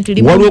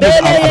differently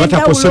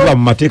abatakosebwa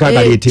mu mateeka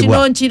galeetebwa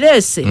kino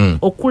nkireese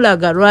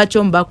okulaga lwaki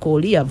omubaka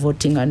oli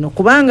yavotinga no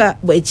kubanga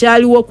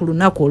bwekyaliwo ku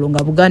lunaku olwo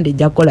nga Buganda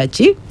ejja kukola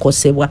ki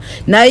kosebwa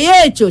naye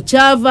ekyo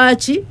kyava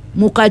ki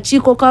mu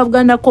kakiiko ka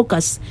Buganda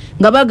caucus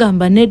nga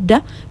bagamba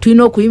nedda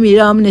tulina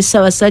okuyimirira wamu ne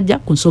Ssaabasajja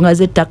ku nsonga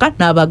z'ettaka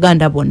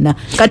n'Abaganda bonna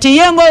kati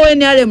ye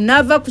ng'owenRM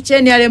n'ava ku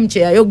kyenRM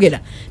kye yayogera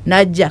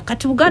n'ajja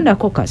kati Buganda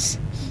caucus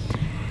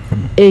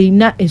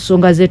eyina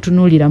ensonga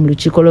zetunuulira mu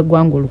lukiiko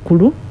lw'eggwanga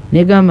olukulu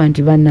negamba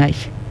nti banaye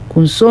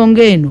ku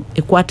nsonga eno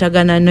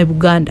ekwatagana ne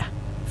Buganda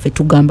ffe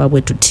tugamba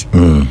bwe tuti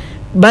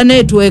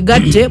bane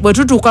twegatte bwe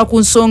tutuuka ku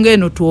nsonga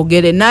eno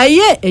twogere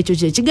naye ekyo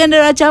kye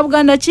kigendera kya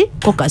Buganda ki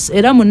caucus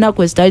era mu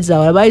nnaku ezitali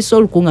zaawala bayise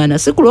olukuŋŋaana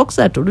si ku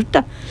Lwokusatu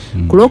lutta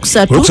ku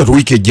Lwokusatu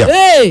wiiki ejja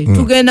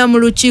tugenda mu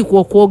lukiiko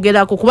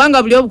okwogerako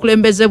kubanga buli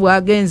obukulembeze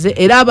bwagenze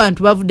era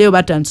abantu bavuddeyo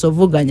batandise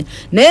ovuganya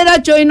naye era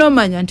kyolina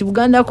omanya nti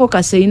Buganda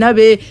caucus erina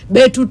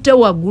beetutte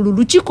waggulu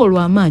lukiiko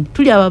lw'amaanyi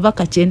tuli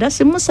ababaka 9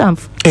 si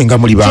 7 nga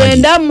muli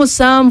bangi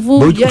 9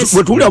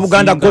 bwe tuwulira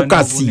Buganda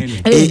caucus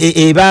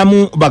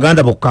ebaamu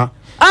Baganda bokka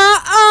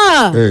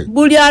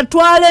buli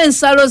atwala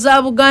ensalo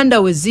za Buganda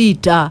we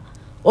ziyita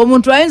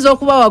omuntu ayinza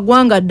okuba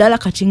wagwanga ddala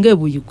kati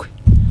ng'ebuyikwe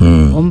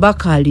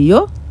ombaka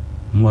aliyo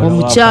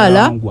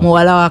omukyala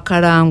muwala wa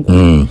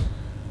Kalangu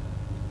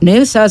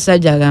naye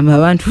Ssaabasajja agamba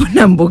abantu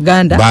bonna mu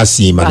Buganda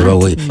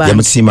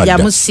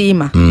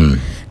yamusiima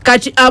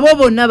kati abo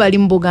bonna bali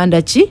mu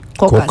Buganda ki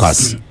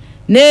caucus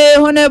ne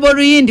Honorable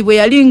Ruyindi bwe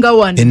yalinga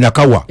wano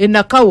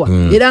enakawa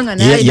era nga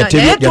naye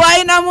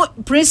twalinamu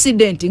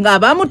president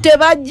ng'abamu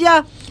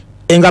tebajja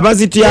enga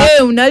bazitya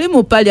unali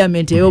mu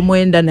parliament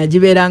ey'omwenda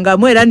nagibeeranga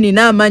mu era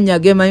nina amanya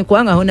gemanyi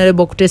kubanga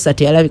Honorable Kutesa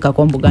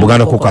teyalabikako mu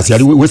Buganda caucus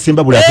yali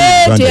wesimba buli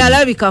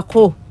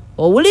teyalabikako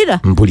owulira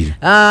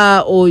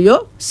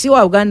oyo si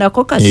wa Buganda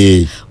caucus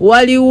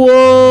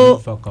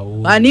waliwo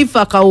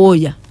Anifa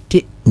Kawoya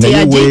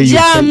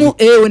teyajijjamu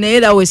naye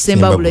era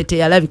wesemba bule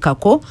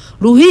teyalabikako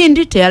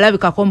Ruhindi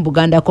teyalabikako mu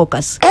Buganda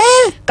caucus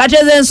kati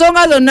ezo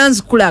ensonga zonna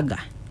nzikulaga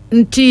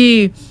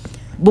nti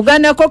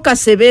Buganda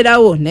caucus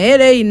ebeerawo naye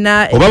era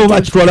ina oba bo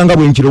bakitwala nga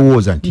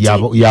bwenkirowooza nti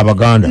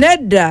y'Abaganda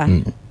nedda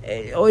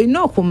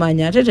olina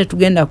okumanya ate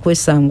tetugenda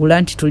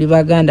kwesangula nti tuli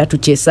Baganda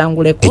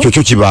tukyesanguleko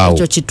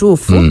ekyo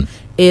kituufu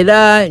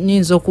era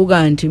nyinza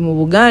okuga nti mu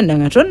Buganda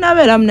nga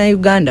tonnabeera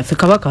Munnayuganda ffe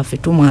kabaka ffe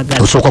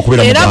tumwagala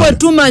era bwe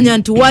tumanya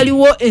nti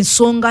waliwo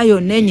ensonga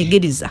yonna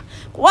enyigiriza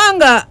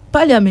kubanga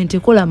parliament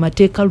ekola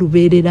amateeka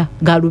lubeerera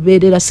nga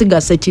lubeerera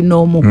sigase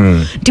kinoomu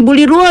nti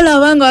buli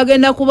lwolaba nga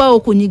wagenda kubawo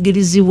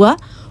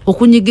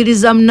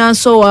okunyigiriza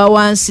Munnansi owa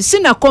wansi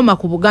sinakoma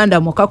ku Buganda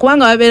mwokka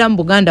kubanga babeera mu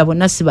Buganda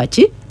bonna si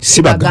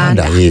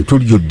Baganda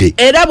tuljudde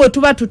era bwe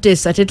tuba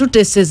tuteesa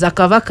tetuteeseza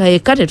kabaka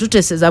yekka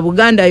tetuteeseza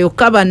Buganda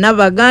yokka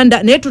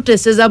bannabaganda naye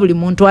tuteeseza buli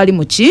muntu ali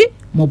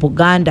mu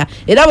Buganda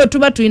era bwe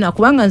tuba tulina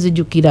kubanga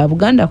nzijukira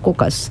Buganda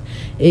caucus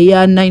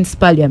eya 9th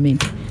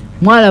parliament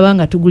mwalaba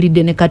nga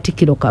tugulidde ne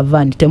Katikkiro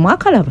Kavani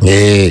temwakalaba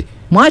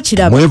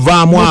mwakiraba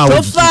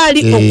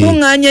tofaali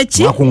okunganya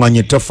ki mwakunganya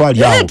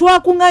ettoffaali awo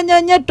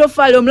twakunganya nnyo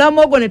ettoffaali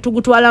omulamu ogwo ne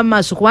tugutwala mu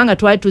maaso kubanga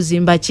twali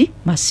tuzimba ki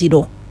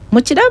Masiro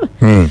mukiraba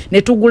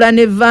ne tugula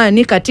ne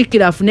vaani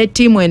Katikkiro afune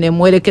ttiimu ene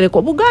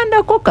mwerekereko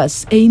Buganda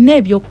caucus eyina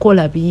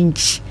ebyokukola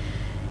bingi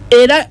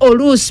era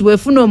oluusi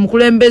bwefuna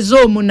omukulembeze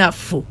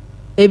omunafu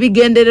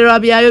ebigendererwa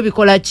byayo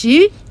bikola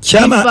ki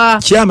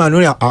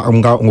chairman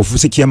nga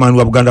ngofuse chairman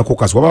wa Buganda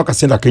caucus waba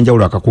akasenda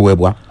kenjawulo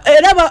akakuwebwa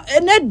era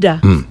nedda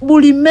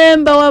buli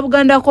member wa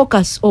Buganda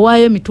caucus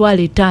owaye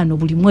emitwalo 5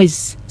 buli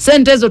mwezi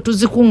sente ezo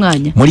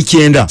tuzikunganya muri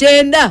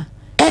 9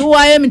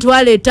 tuwaye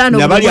emitwalo 5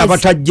 nabali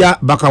abatajja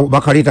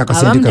bakaleta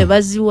akasente ka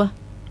baziwa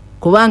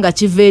kubanga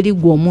kiva eri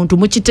gwo omuntu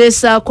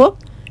mukiteesaako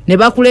ne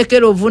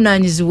bakulekera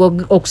obuvunaanyizibwa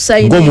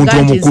okusayina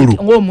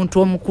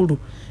ng'omuntu omukulu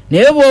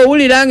naye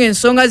bw'owulira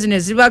ng'ensonga zino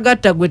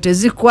zibagatta gwe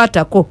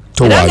tezikwatako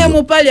era ne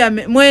mu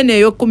parliament mwene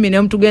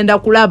ey'okumi tugenda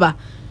kulaba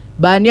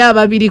baani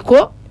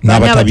ababiriko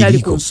baani abatali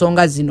ku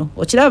nsonga zino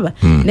okiraba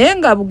naye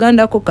nga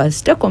Buganda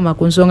caucus tekoma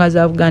ku nsonga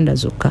za Buganda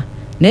zokka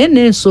naye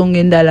n'ensonga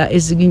endala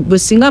bwe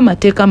singa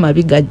amateeka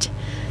mabi gajja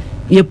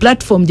ye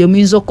platform gye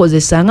muyinza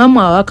okukozesa nga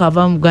mwawaka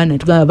ava mu Buganda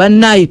tugamba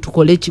bannaye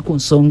tukole ki ku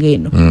nsonga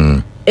eno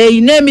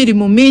eyina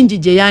emirimu mingi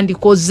gye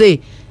yandikoze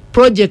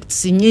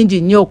projects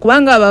nyingi nnyo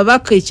kubanga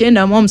ababaka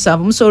 97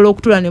 musobola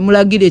okutula ne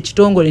mulagira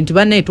ekitongole nti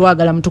bannaye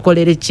twagala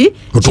mutukolere ki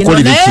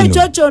naye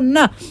ekyo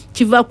kyonna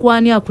kiva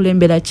kwani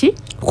akulembera ki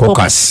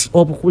caucus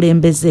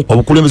obukulembeze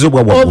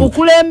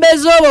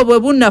obwo bwe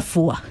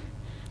bunafuwa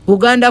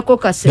Buganda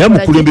caucus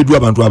yamukulembeddwa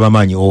abantu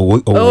abamanyi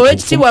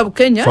owekitibwa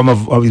Bukenya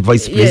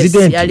vice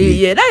president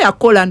era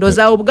yakola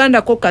ndoza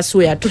Buganda caucus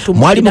we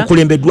yatutumira mwali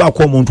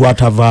mukulembeddwako omuntu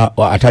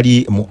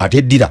atali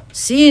ateddira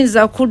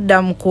siyinza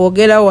kudda mu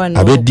kwogera wano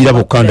abeddira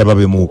bokanda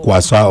babe mu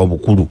kwasa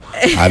obukulu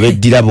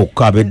abeddira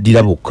bokka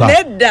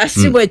nedda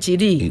si bwe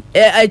kiri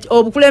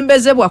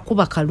obukulembeze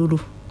bwakuba kalulu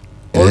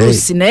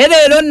olusi naye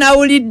leero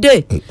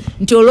nawulidde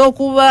nti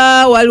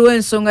olw'okuba waliwo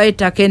ensonga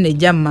y'ettaka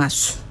enejja mu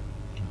maaso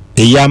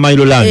eya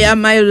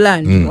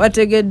Mailand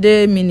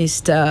wategedde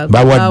minister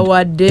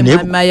bawadde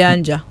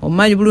Mayanja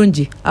omanyi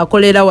bulungi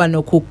akolera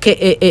wano ku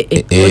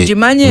KAA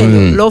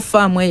ojimanye law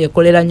firm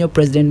ekolera nnyo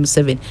President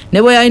Museveni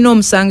ne bwe yalina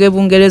omusango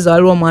Bungereza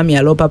waliwo omwami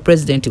alopa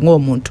president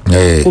ng'omuntu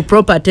ku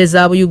property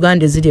za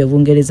Uganda ziri e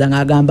Bungereza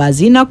ng'agamba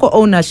azinako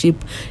ownership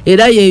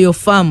era yeyo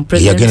firm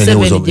President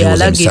Museveni gye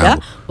yalagira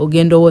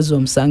ogenda owoza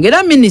omusango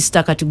era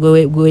minister kati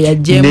gwe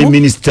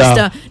yajjemu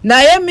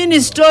naye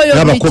minister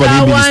oyo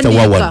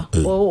bikyawandiika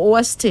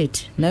owa state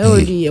naye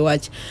oliye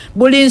waki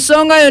buli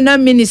nsonga yonna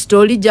minister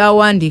oli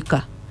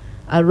gy'awandiika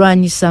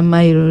alwanyisa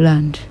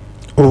Mailand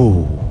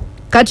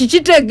kati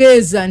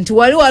kitegeeza nti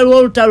waliwo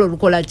olutalo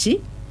lukola ki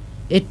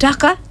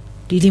ettaka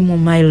liri mu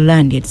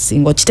Mailand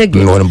erisinga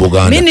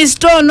kitegeeza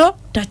minister ono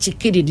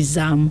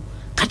takikiririzaamu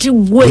kati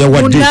gwe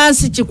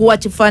Munnansi kikuwa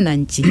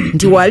kifaananyi ki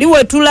nti wali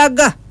we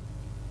tulaga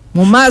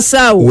mu maaso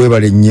awo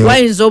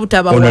wayinza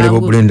obutaba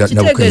wangu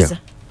kitegeeza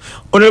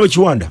Honorable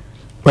Kiwanda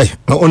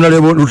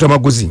Honorable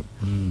Lutamagunzi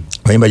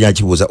bayimba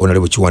yakibuuza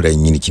Honorable Kiwanda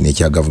yennyini kino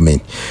ekya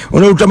government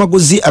Honorable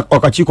Lutamagunzi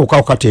akakiiko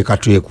kawo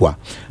kateekateekwa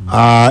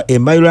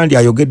Mailand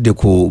ayogedde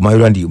ku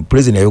Mailand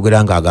president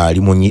ayogeranga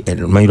agali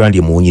Mailand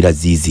emuwunyira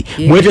ziizi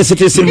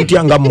mweteeseteese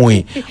mutya nga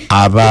mmwe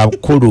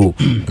abakulu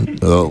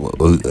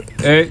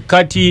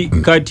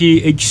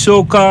kati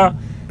ekisooka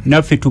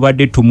naffe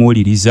tubadde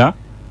tumuwuliriza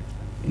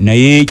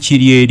naye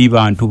kiri eri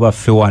bantu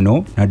baffe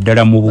wano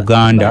naddala mu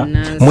Buganda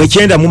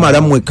mwekyenda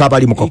mumala mwekka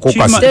bali mu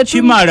kakokasi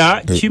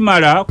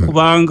kimala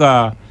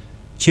kubanga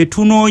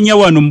kyetunoonya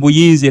wano mu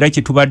buyinza era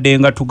kyetubadde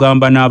nga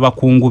tugamba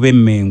n'abakungu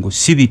b'emmengo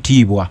si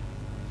bitiibwa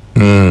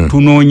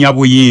tunoonya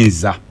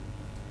buyinza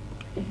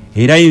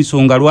era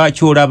ensonga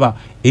lwaki olaba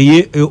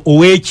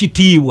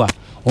ow'ekitiibwa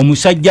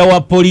omusajja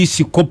wa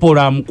poliisi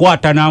kopola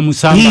amukwata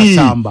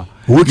n'amusambasamba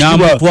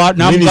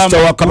Minisita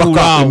wa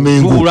Kabaka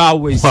Emmengo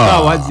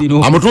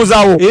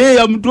amutuzaawo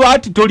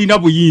ati tolina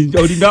buyinza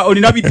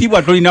olina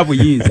bitiibwa tolina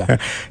buyinza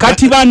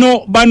kati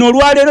bano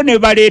olwaleero ne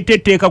baleeta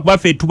etteeka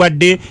kubaffe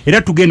tubadde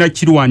era tugenda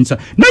kirwanyisa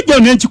najja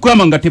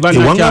nenkikuyama nga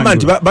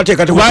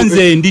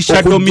tebananze ndi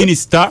shadow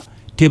minister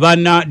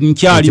tebana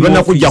nkyali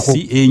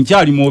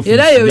mu ofisi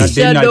era yo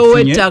shadow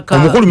w'ettaka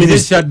omukulu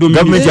minister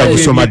government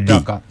yagisomadde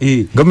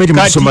government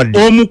musomadde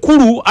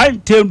omukulu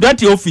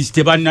that office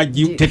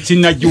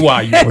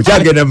tetinagiwaayo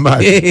okyagenda mu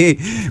maaso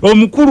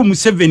omukulu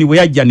Museveni bwe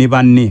yajja ne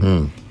banne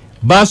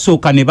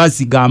basooka ne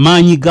baziga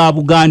amaanyi ga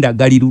Buganda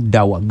gali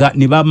luddawa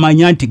ne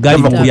bamanya nti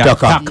gali mu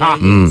ttaka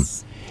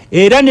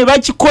era ne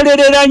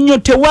bakikolerera nnyo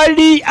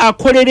tewali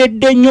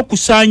akoleredde nnyo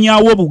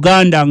kusaanyaawo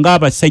Buganda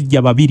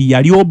ng'abasajja babiri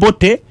yali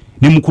Obote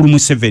ne mukulu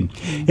Museveni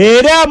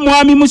era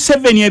mwami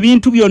Museveni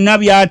ebintu byonna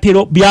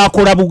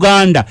byakola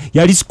Buganda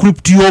yali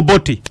script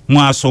y'Obote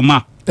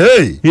mwasoma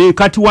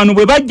kati wano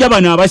bwe bajja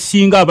bano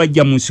abasinga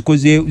abajja mu nsiko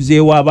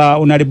zewaba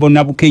Honorable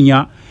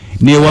Nabukenya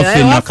ne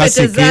waffe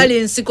nakaseke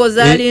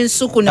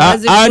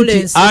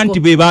anti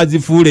be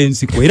bazifuula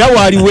ensiko era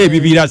waaliwo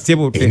ebibira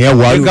sebote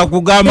nga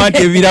kugamba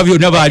nti ebibira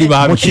byonna baali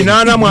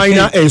mukinaana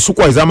mwalina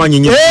ensuku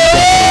ez'amanyi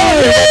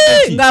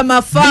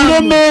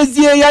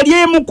Bulemezi yali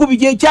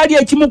ekyali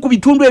ekimu ku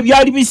bitundu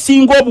ebyali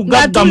bisinga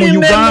obugagga mu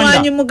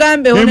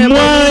Uganda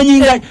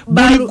emwanyi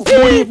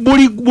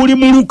buli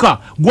muluka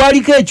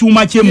gwaliko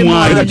ekyuma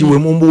ky'emmwanyi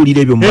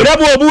era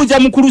bw'obuuza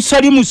mukulu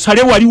Salimu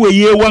Sale wali we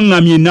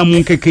yeewaŋŋamye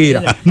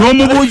Namunkekeera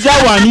n'omubuuza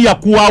wani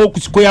yakuwaawo ku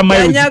siko ya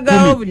mayiro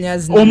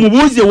 10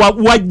 omubuuze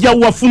wajja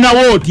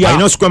wafunawo otya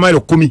alina siko ya mayiro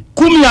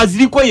 10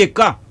 aziriko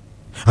yekka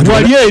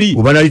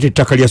ubanalite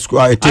ettaka lya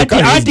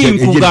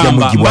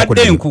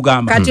mbadde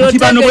nkugamba nti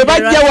bano bwe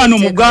bajja wano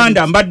mu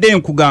Buganda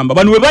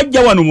bano bwe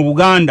bajja wano mu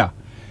Buganda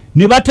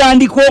ne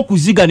batandika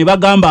okuziga ne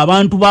bagamba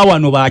abantu ba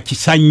wano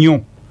bakisa nnyo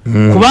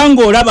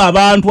kubanga olaba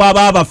abantu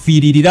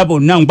ababafiiririra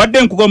bonna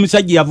mbadde nkuga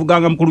omusajja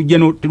yavuganga mukulu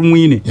Jeno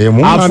Mwine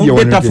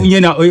afudde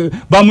tafunye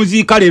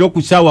bamuziika leero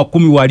ku ssaawa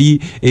 10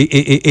 wali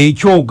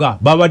ekyoga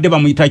babadde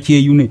bamuyita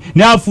kyeyune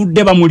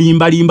n'afudde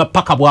bamulimbalimba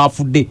paka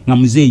bw'afudde nga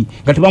muzeeyi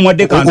nga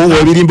tebamwadde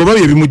ebirimbo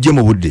babye bimujje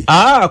mu budde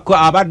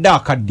abadde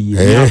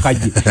akaddiye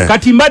akajje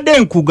kati mbadde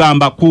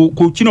nkugamba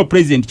ku kino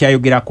president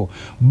kyayogerako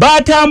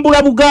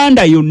batambula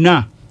Buganda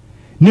yonna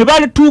ne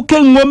batuuka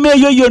engoma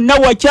eyo yonna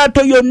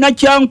Wakyato yonna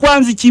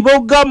Kyankwanzi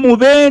Kiboga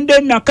Mubende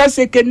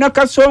Nakaseke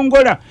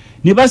Nakasongola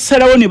ne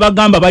basalawo ne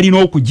bagamba balina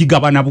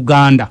okugigabana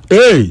Buganda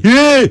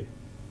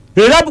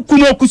era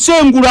kuno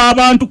okusengula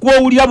abantu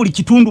kwowulira buli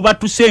kitundu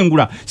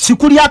batusengula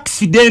sikuli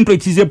accidental,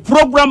 it is a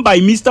program by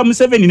Mr.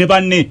 Museveni ne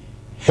banne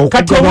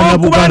kati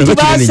abantu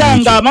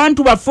basanga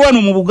abantu baffe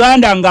wano mu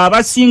Buganda nga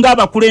abasinga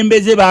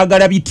abakulembeze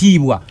baagala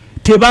bitiibwa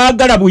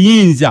tebaagala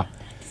buyinza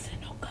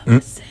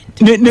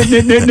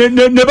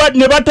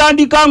ne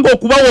batandika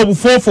ng'okubawa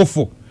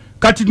obufoofofo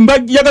kati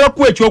mbajagala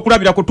kuwa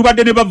ekyokulabirako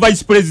tubadde ne ba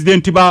vice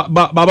president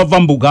bava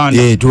mu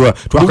Buganda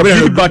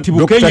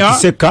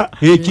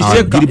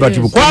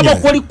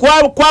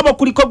kwabo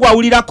kuliko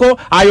gwawulirako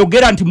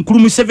ayogera nti mukulu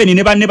Museveni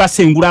ne banne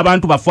basengula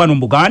abantu bafano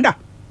mu Buganda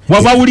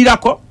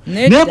wabawulirako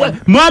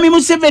mwami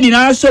Museveni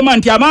n'asoma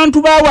nti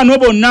abantu ba wano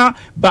bonna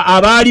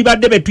abaali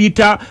badde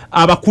betuyita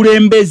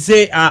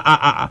abakulembeze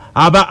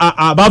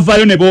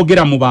abavayo ne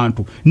boogera mu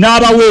bantu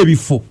n'abawa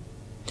ebifo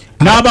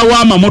n'abawa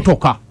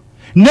amamotoka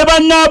ne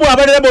bannaabwe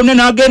abalala bonna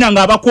n'agenda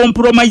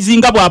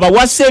ng'abakompromisinga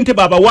bw'abawa ssente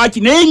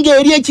bw'abawaki naye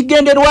ng'eri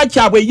ekigenderwa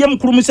kyabwe ye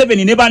mukulu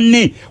Museveni ne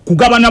banne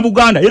kugabana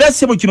Buganda era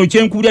ssebo kino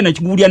kyenkubulya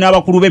nakigubulya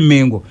n'abakulu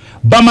b'emmengo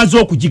bamaze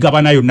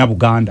okugigabana yonna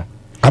Buganda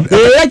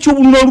era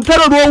kyubuno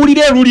olutalo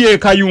lwowulire luli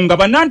ekayunga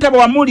banantaba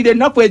wamulire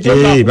ennaku ezo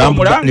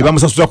ne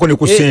bamusasuzako ne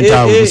ku ssente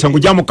awo musango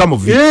gya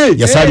mukamuvi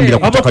yasalimbira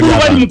ku ttaka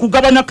ly'abantu bali mu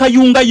kugabana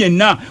kayunga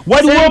yenna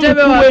waliwo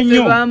omukulu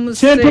ennyo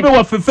ssentebe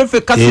waffe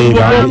ffeffe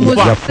Kasirwa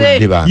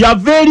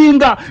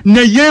yaveeringa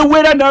ne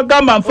yeewera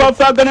n'agamba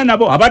nfaafaagana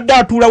nabo abadde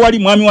atuula wali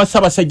mwami wa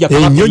Ssaabasajja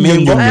Kabaka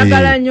Mengo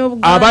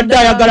abadde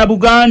ayagala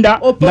Buganda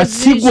nga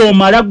si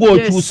gw'omala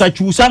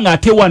gw'okyusakyusa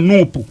ng'ate wa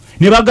Nuupu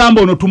ne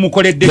bagamba ono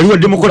tumukoledde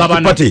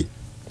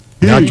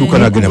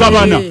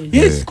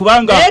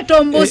kubanga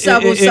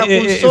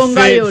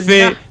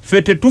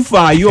ffe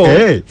tetufaayo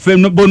ffe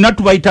bonna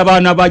tubayita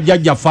baana ba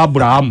jjajjaffe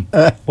Abulahamu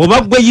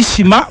oba gwe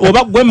Isima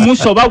oba gwe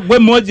Musa oba gwe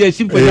Moses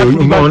ffe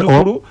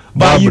batukulu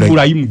ba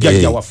Ibulayimu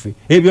jjajja waffe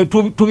ebyo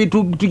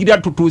tugira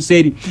tutuuse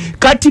eri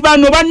kati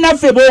bano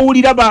bannaffe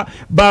boowulira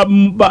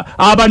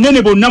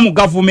abanene bonna mu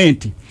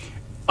gavumenti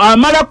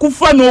amala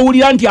kufa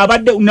n'owulira nti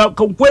abadde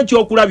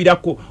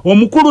kwekyokulabirako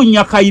omukulu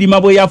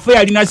Nyakayirima bwe yafe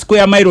yalina siko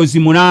ya miles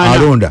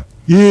 8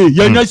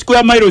 yalina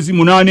square miles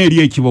 8 eri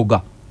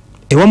ekiboga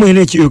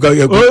ewamwene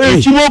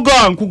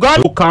ekiboga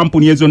nkugamba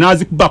kampuni ezo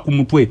nazikuba ku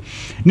mutwe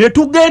ne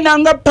tugenda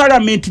nga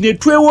parliament ne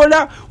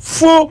twewola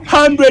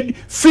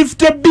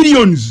 450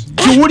 billions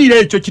kiwulire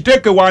ekyo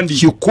kiteeke wandi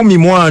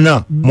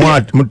 10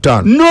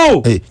 mutano no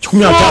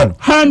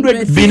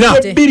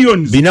 450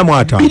 billions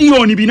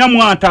bilioni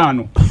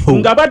 450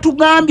 nga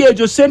batugambye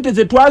ezo sente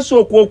ze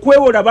twasooka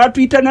okwewola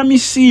batuyita na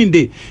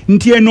misinde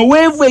nti eno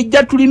weevu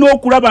ejja tulina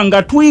okulaba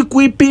nga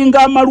tuyikwipinga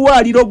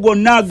amalwaliro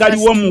gonna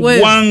agaliwo mu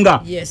ggwanga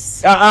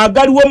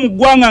agaliwo mu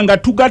ggwanga nga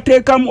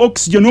tugateekamu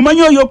oxygen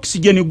omanyi oyo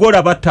oxygen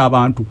gola batta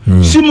abantu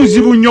si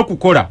muzibu nnyo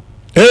kukola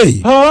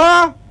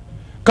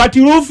kati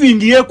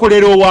roofing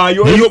yekolera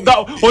waayo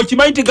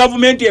okimanyi ti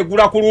gavumenti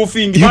egula ku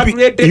roofing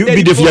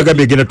UPDF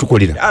yagambye egenda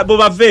tukolera abo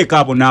baveeko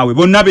abo naawe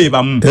bonna be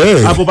bamu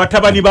abo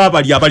batabani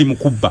baabali abali mu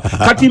kubba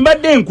kati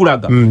mbadde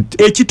nkulaga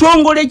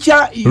ekitongole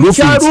kya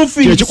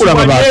roofing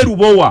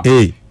kikulabarubowa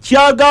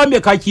kyagambye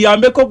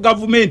kakiyambeko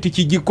gavumenti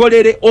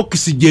kigikolere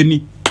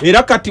oxygen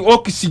era kati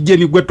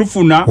oxygen gwe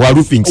tufuna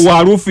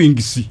wa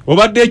roofings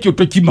obadde ekyo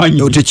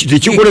tokimanyi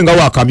tekikole nga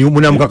wakamyu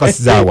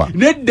munamukakasizaawa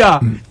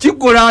nedda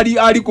kikola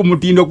ali ku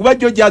mutindo kuba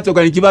kyo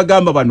kyasooka ne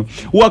kibagamba bano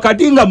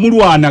wakati nga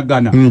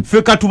mulwanagana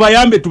ffe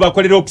katubayambe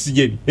tubakolera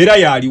oxygen era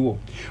yaliwo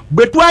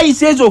bwe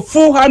twayise ezo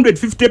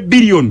 450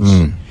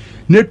 billions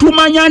ne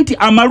tumanya nti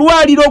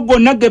amalwaliro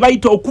gonna ge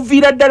bayita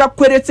okuviira ddala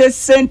kwerese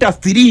center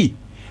 3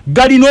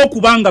 galina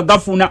okubanga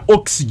gafuna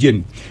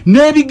oxygen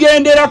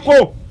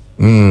n'ebigenderako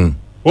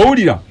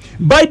owulira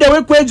by the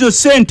way kwezo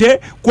sente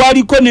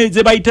kwaliko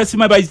neze bayita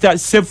sima bayita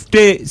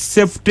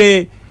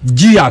safety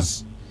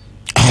gears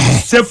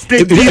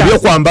ebyo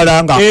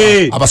kwambala nga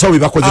abasawo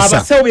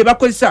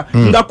bebakozesa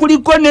nga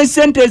kuliko ne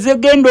sente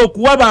ezegenda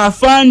okuwa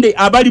baafande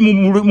abali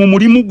mu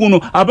mulimu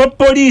guno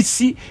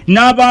abapoliisi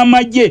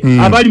n'abamagye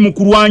abali mu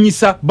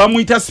kulwanyisa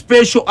bamuyita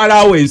special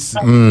allowance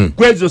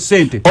kwezo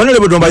sente oyo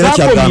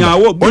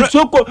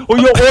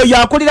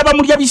akolera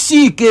bamulya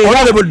bisiike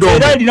era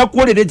erina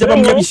kuwolereza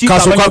bamulya bisiike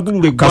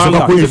abanyagulula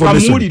eggwanga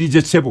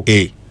bamuwulirize ssebo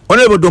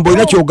Honorable Dombo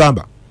olina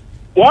kyogamba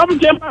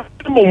wamutemba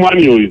mu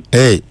mwami oyo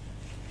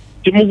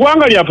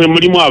timugwanga lyaffe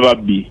mulimu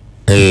ababbi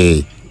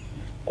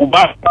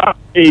kuba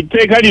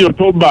etteeka lino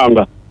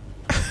tobbanga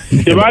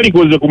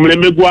tebalikoze ku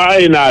mulembe gwa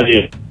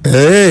NRM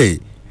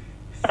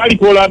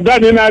alikola dda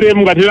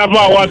NRM nga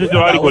teravaawo ate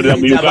tebalikolera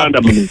mu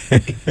Uganda muno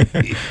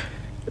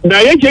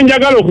naye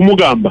kyenjagala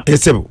okumugamba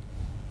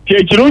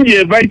kyekirungi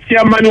vice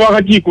chairman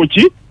w'akakiiko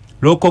ki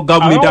Local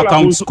Government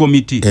Accounts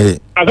Committee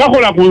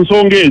agakola ku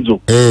nsonga ezo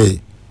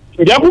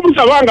nja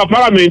kumusaba nga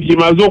parliament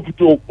imaze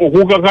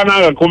okukakana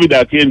nga covid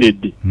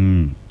akendedde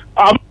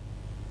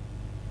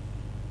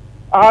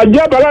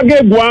ajja balaga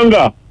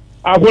eggwanga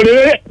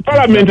akolere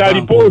parliament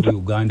report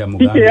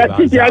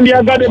kiki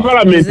yandiyagadde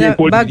parliament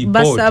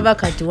basaba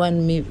kati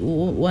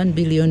 $1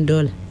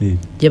 billion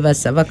gye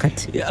basaba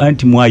kati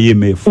anti mu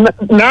IMF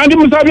nandi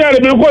musabye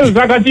aleme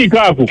kukozesa akakiiko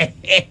ako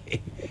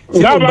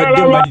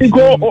ng'abalala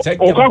baliko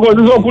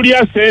okakozesa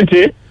okulya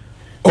sente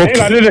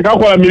nga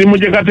kakola mirimu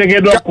gye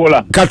kateekeddwa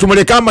kukola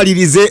katumuleka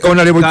amalirize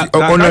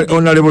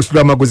Honorable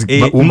Lutamagunzi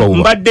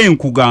mbadde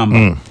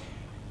nkugamba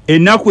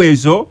ennaku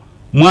ezo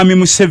mwami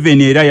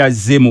Museveni era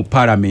yazze mu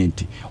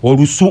parliament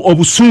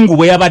obusungu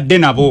bwe yabadde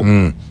nabo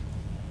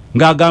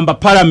ng'agamba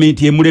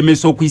parliament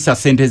emulemesa okuyisa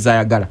sente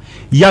zayagala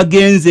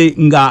yagenze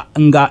nga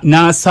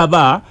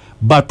n'asaba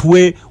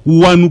batwe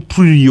 $1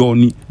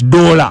 trillion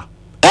 $1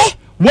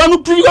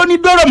 trillion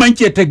manyi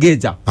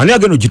kyetegeeza ani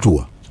agenda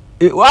ogituwa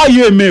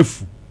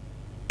IMF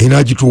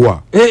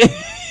enagituwa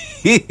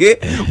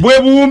bwe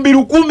buwumbi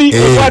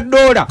 1,000 obwa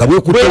dola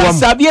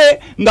bwebasabye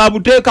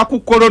ng'abuteeka ku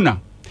corona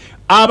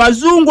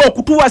abazungu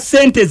okutuwa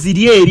sente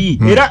ziri eri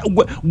era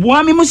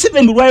mwami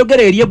Museveni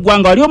lwayogera eri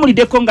eggwanga wali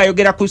omuliddeko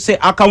ng'ayogera ku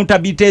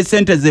accountability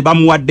sente ze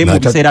bamuwadde mu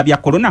biseera bya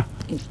corona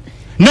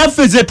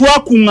naffe ze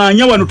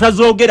twakuŋŋaanya wano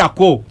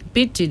tazoogerako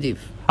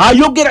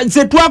ayogera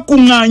ze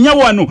twakuŋŋaanya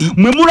wano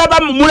mwe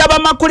mulaba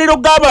makolero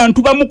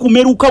g'abantu bamu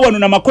kumeruka wano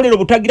na makolero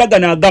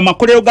butagiragana aga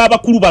makolero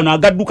g'abakulu bano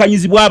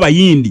agaddukanyizibwa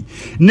abayindi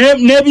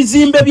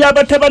n'ebizimbe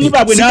by'abatabani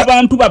baabwe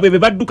n'abantu baabwe be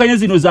baddukanya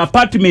zino za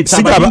apartments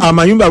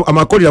amayumba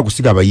amakolero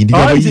kusiga abayindi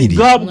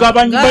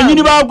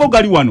banyini baago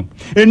gali wano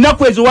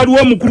ennaku ezo waliwo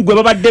omukulu gwe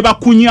babadde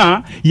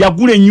bakunya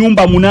yagula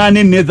ennyumba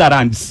 8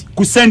 Netherlands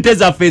ku sente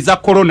zaffe eza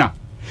corona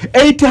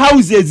 8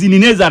 houses in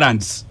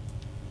Netherlands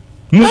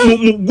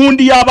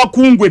mugundi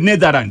y'abakungu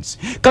Netherlands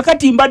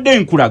kakati mbadde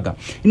nkulaga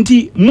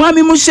nti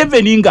mwami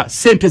Museveni nga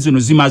sente zino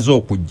zimaze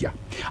okujja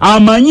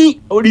amanyi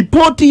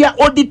report ya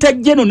auditor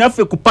general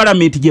naffe ku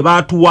parliament gye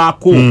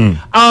baatuwaako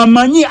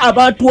amanyi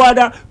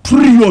abatwala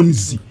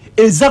trillions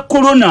eza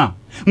corona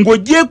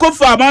ng'ogyeko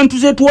ffe abantu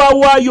ze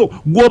twawaayo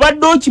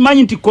gw'obadde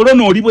okimanyi nti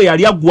corona oli bwe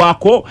yali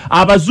aggwako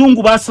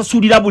abazungu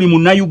basasulira buli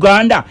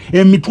Munnayuganda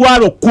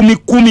emitwalo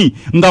 10,000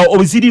 nga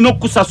obuzirina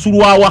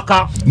okusasulwa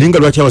awaka ninga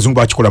lwaki abazungu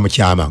bakikola mu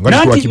kyama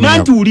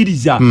nanti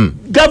wuliriza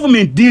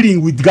government dealing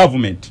with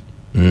government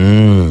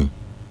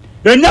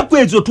ennaku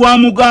ezo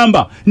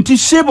twamugamba nti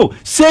sebo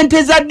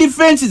sente za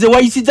defense ze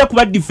wayisizza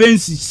kuba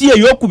defense si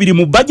eyokubiri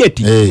mu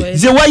budget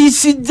ze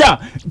wayisizza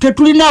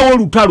tetulinawo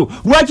olutalo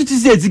lwaki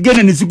tize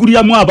zigenda ne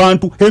ziguliramu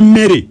abantu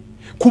emmere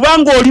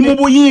kubanga oli mu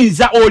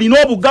buyinza olina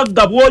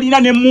obugagga bwolina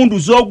n'emmundu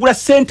z'ogula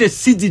sente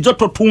sizi zo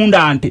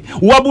totunda nte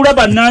wabula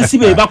bannansi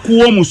be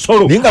bakuwa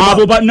omusolo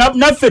abo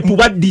naffe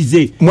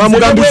tubaddize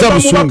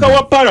mubaka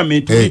wa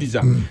parliament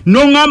iriza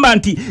n'oŋŋamba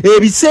nti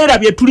ebiseera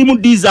bye tuli mu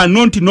diza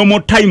nonti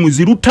normal times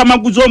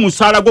Lutamagunzi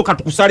omusaala gwo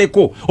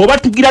katukusaleko oba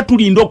tugira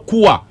tulinda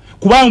okuwa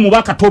kubanga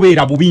mubaka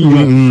tobeera bubi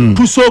nnyo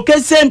tusooke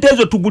sente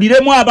ezo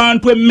tuguliremu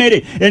abantu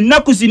emmere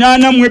ennaku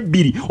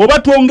 82 oba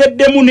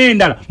twongeddemu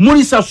n'endala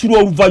mulisasula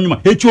oluvannyuma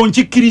ekyo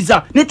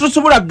nkikkiriza ne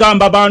tusobola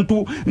kugamba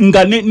abantu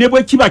nga ne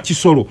bwe kiba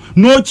kisolo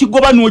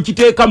n'okigoba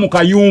n'okiteeka mu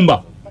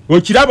kayumba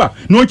okiraba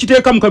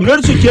n'okiteeka mu kayumba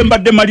lero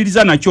kyembadde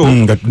maliriza nakyo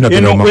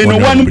eno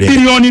 $1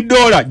 billion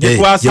gye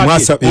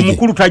twasabye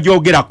omukulu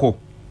tajoogerako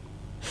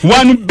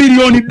 $1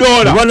 billion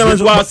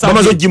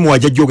bamaze ogimuwa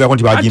jajjogerako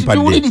nti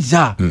bagimpadde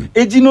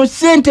ezino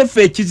sente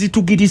ffe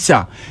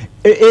ekizitugirisa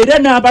era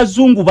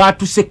n'abazungu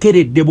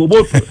batusekeredde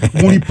bobo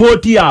mu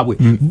lipooti yaabwe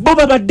bo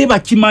babadde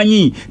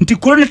bakimanyi nti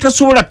korona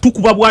tasobola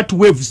tukuba bwati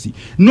waves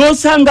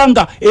n'osanga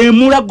nga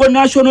Mulago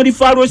National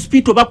Referral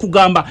Hospital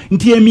bakugamba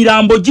nti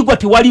emirambo gigwa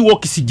tewaliwo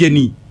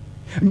okisigeni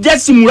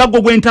jasi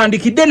Mulago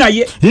gwentandikidde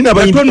naye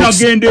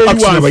tonagende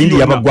abayindi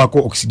yabagwako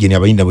oxygen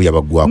abayindi abo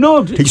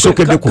yabagwako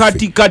tekisokedde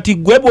kuffe kati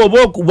gwe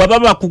baba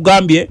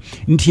bakugambye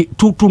nti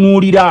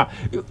tutunuulira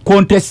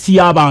contest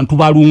y'abantu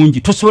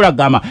balungi tosobola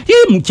gamba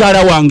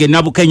mukyala wange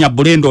Nabukenya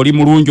Bulendo oli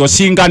mulungi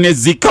osinga ne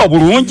zika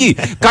obulungi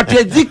kati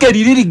ezike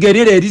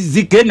liririgerere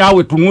erizike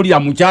naawe tunuulira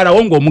mukyala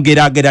wo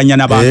ng'omugerageranya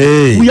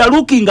n'abantu we are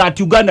looking at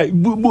Uganda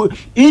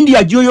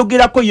India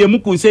gyoyogerako yemu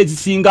ku nsi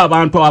ezisinga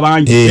abantu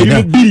abangi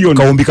eri billion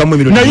kawumbi kamu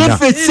milioni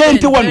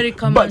sente wano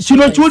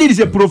kino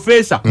kiwulirize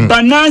profesa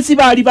bannansi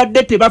baali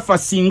badde tebafa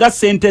singa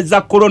sente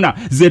za corona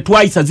ze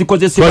twayisa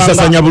zikozesebwa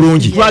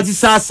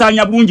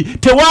twazisaasanya bulungi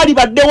tewaali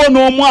baddewo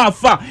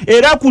n'omwafa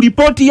era ku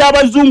lipooti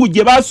y'abazungu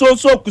gye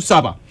basoose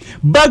okusaba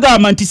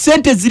bagamba nti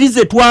sente ziri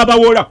ze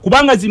twabawola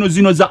kubanga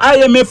zino za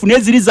IMF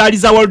n'eziri zaali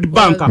za World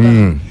Bank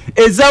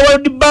eza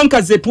World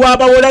Bank ze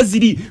twabawola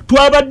ziri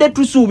twabadde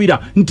tusuubira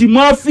nti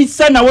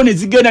mwafisa nawo ne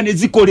zigenda ne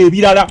zikola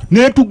ebirala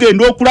naye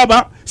tugenda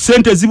okulaba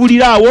sente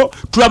zibuliraawo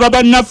tulaba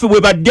bannaffe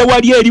bwe badde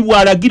wali eri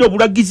bwalagira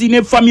obulagizi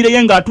ne famire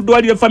ye ng'atudde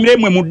walire famire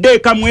mwe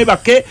muddeeka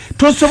mwebake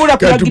tosobola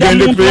kulagira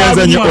muntu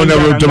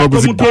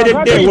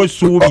muteereddeewo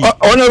essuubi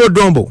Honorable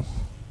Dombo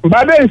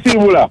mbadde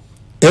nsiibula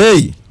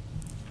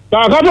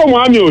kaakati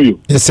omwami oyo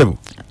esebo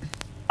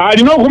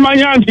alina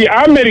okumanya nti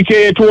America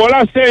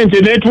etuwola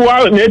sente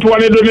netuwa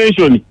ne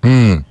donation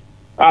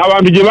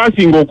abantu gye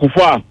basinga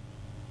okufa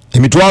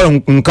emitwalo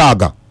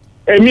 6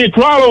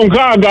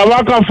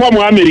 bakafa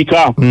mu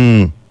America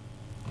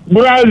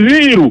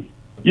Brazil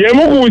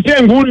yemu ku nsi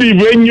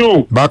enguudivu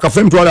ennyo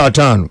bakafa emitwalo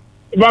 5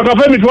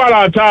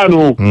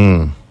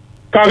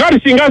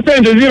 kakati singa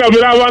sente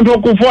zirabira abantu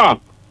okufa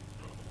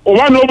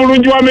oba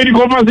n'obulungi wa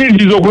medical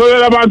facilities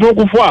okulolera abantu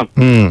okufa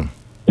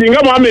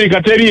singa mu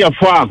America teri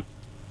yafa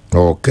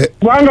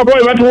kubanga bo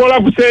batuwola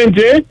ku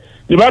sente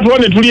ne batuwa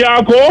ne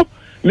tulyako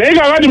naye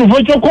kakati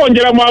mufo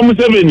ky'okwongera mu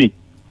Museveni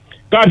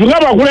kati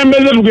nga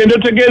bakulembeze tugende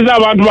tutegeeza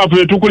abantu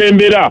baffe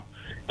tukulembera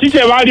kiki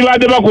baali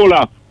badde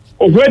bakola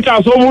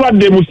okwetaasa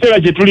obulwadde mu kiseera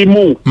kye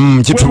tulimu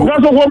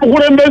mugaso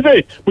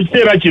gw'omukulembeze mu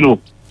kiseera kino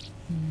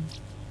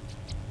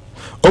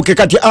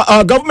kati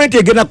gavumenti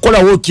egenda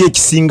kukolawo ki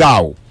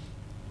ekisingaawo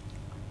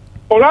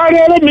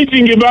olwaleero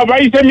meeting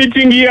bayise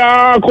meeting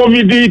ya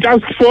COVID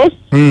task force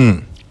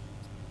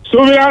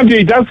suubira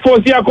nti task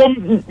force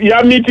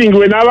ya meeting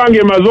we n'abanga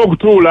emaze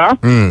okutuula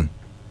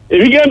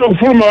ebigenda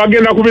okufuluma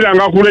bagenda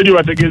kubiranga ku radio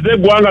bategeeze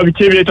eggwanga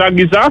biki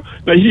ebyetaagisa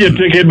nakiki kye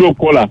tuteekeddwa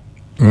okukola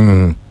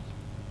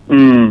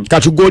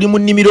kati gw'oli mu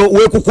nnimiro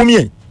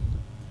weekukumye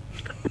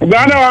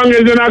muganda wange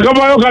nze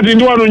nakavayo kati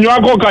ndi wano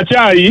nywako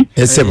kacaayi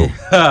esebo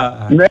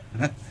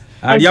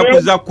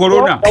alyakuza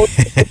corona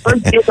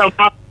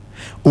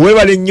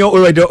webale nnyo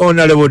webale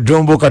Honorable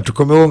Dombo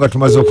katukomewo nga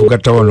tumaze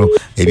okugatta wano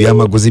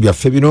ebyamaguzi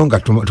byaffe bino nga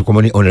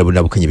tukomoni Honorable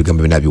Nabukenya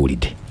ebigambo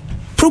binaabiwulidde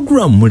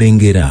Program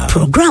Mulengera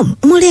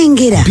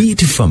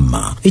Beat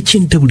Farmer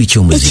ekintabuli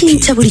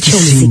ky'omuziki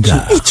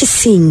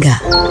ekisinga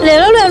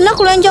leero lwe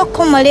lunaku lwenja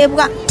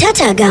okukomolebwa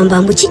taata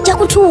agamba mbu kijja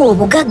kutuwa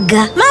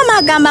obugagga maama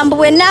agamba mbu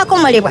bwe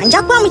nnaakomolebwa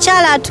nja kuba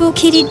mukyala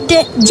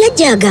atuukiridde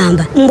jjajja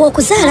agamba mbu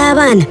okuzaala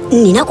abaana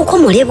nnina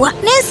kukomolebwa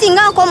naye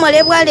singa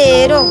nkomolebwa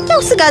leero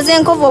tekusigaza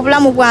enkovu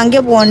obulamu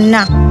bwange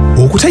bwonna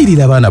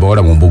okutayirira abaana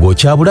abawala mu mbugo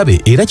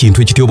kyabulabe era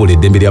kintu ekityobola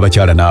eddembe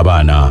ly'abakyala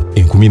n'abaana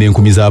enkumi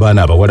n'enkumi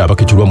z'abaana abawala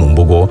abakekirwa mu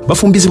mbugo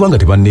bafumbizibwa nga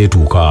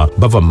tebanneetuuka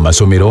bava mu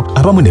masomero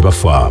abamu ne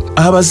bafa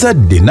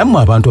abazadde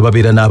nammwe abantu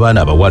ababeera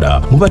n'abaana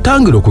abawala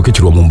mubatangire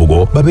okukekirwa mu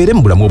mbugo babeere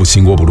mu bulamu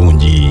obusinga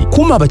obulungi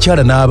kuuma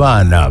abakyala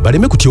n'abaana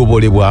baleme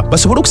kutyobolebwa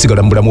basobole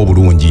okusigala mu bulamu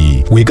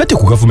obulungi weegatte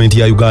ku gavumenti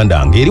ya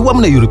Uganda ng'eri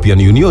wamu ne European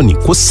Union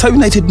kw'ossa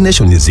United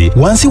Nations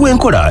wansi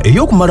w'enkola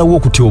ey'okumalawo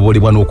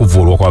okutyobolebwa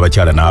n'okuvvoolwa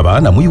kw'abakyala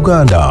n'abaana mu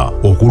Uganda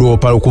okuloopa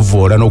ebipapala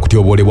okuvvoola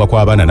n'okutyoboolebwa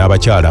kw'abaana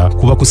n'abakyala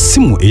kuba ku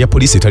ssimu eya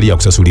poliisi etali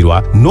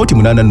yakusasulirwa noti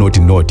 8 noti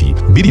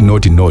 2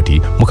 noti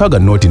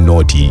 6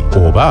 noti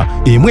oba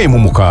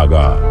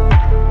 1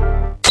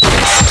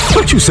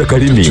 Kyusa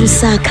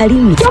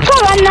kalimi. Kyokka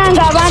bannange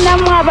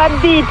abaanamu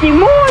ababiiti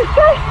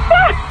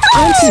munsasa.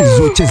 Anti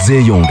zoche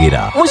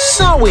zeeyongera mu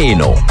ssaawa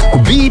eno ku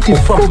Beat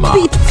Fama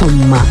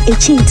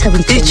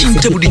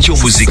ekintabuli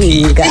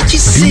ky'omuziki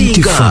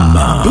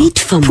ekisinga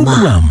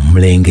kubulamu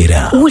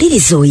mlengera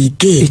wuliriza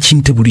oyige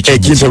ekintabuli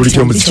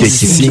ky'omuziki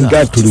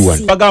ekisinga tuli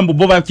wano bagamba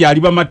bo bakyali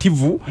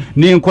bamativu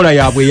n'enkola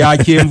yaabwe ya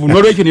kyenvu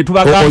n'olwekyo ne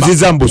tubagamba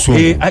oziza mbusungu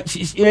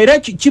era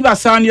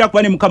kibasaanira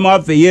kuba ne mukama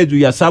waffe Yezu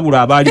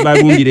yasabula abaali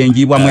balundira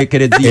enjiibwa mu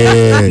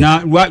ekereziya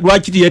na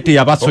lwaki yete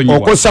yabasonyiwa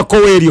okosako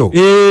weeryo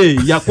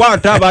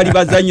yakwata abaali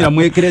bazanyira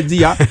mu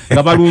ekereziya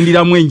nga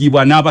balundiramu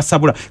enjiibwa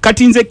n'abasabula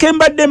kati nze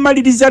kembadde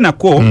mmaliriza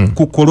nako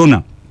ku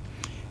corona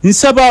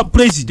nsaba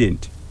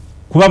president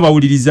kuba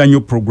bawuliriza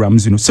nnyo program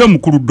zino se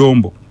mukulu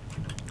Dombo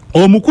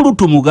omukulu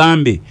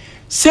tumugambe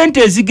sente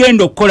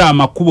ezigenda okukola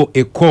amakubo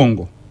e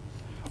Congo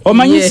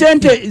omanyi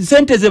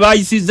sente ze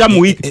bayisiza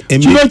mu week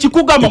kino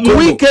kikugamba mu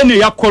weekend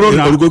ya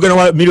corona oligogana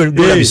wa milioni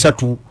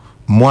 $3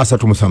 mwasa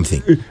tumu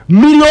something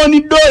milioni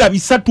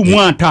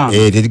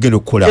 $305 tegenda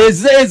okukola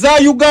eza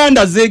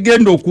Uganda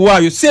zegenda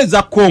okuwaayo se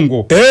za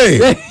Congo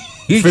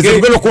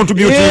fezegenda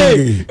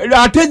contributing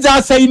ate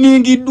za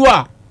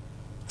signingiddwa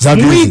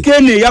mu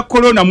weekend ya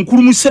corona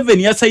mukulu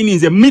Museveni ya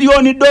signinze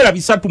milioni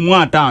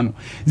 $305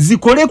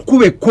 zikole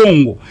kube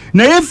Congo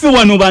naye ffe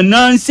wano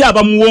bannansi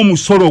abamuwa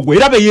omusolo gwe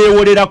era be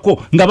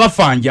yeewolerako nga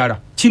bafanjala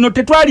kino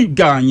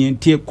tetwaliganye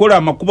nti ekola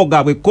amakubo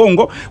gaabwe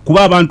Congo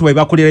kuba abantu bwe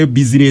bakolerayo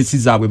bizinensi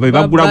zaabwe bwe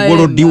bagula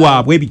golodi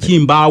waabwe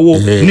ebikimbaawo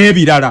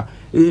n'ebirala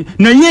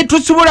naye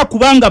tosobola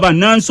kubanga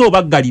bannansi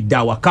obaggalidde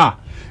awaka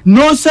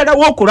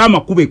nosalawo okola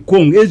amakubo e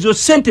Congo ezo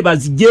sente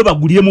bazijje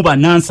baguliremu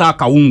bannansi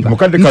akawunga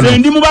nze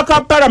ndi mu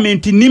baka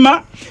palamenti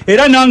nnima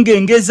era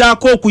nange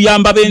ngezaako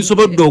okuyamba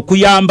bensobodde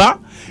okuyamba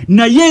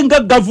naye nga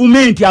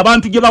gavumenti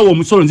abantu gye bawa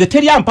omusolo nze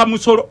teryampa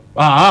musolo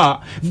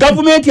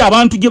gavumenti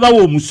abantu gye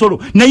bawa omusolo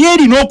naye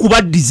erina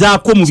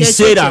okubaddizaako mu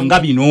biseera nga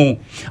bino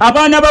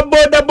abaana ba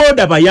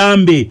boda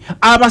bayambe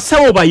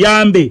abasawo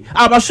bayambe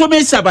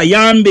abasomesa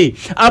bayambe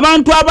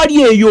abantu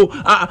abali eyo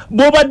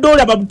bobadde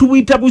olaba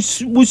tubuyita bu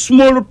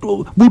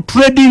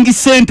trading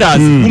centers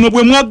buno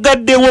bwe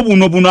mwagaddewo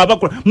buno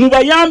abakola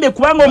mubayambe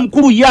kubanga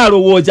omukulu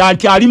yalowooza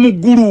nti ali mu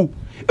ggulu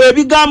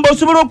ebigambo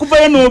osobola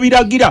okuvayo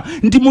n'obiragira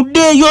nti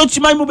muddeeyo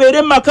kimanyi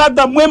mubeere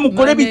makaga mwe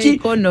mukole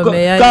biki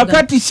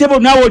kakati sebo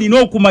naawe olina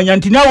okumanya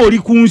nti naawe oli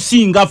ku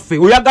nsi nga ffe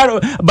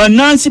oyagala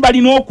bannansi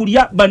balina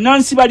okulya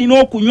bannansi balina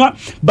okunywa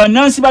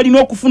bannansi balina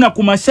okufuna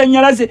ku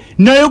masannyalaze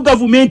nayo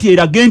gavumenti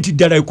erage nti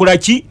ddala ekola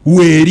ki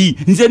weeri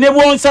nze ne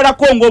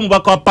bwonsalako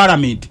ng'omubaka wa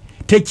palamenti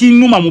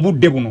tekinnuma mu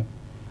budde buno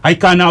I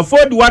can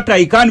afford what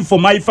I can for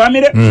my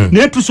family.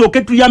 Ne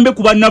tusooke tuyambe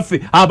ku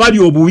bannaffe abali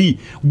obuwi.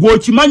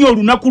 Gwokimanyi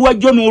olunaku lwa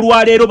jjo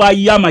n'olwaleero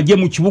bayiyama je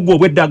mu kibuga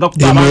obweddaga ku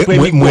abantu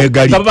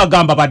emwegali.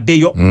 Bagamba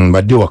baddeyo.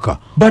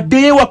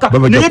 Baddeyo waka.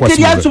 Naye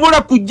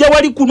teryasobola kujja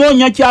wali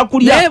kunoonya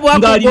kyakulya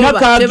ng'alina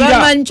kaagira.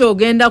 Tebamanyi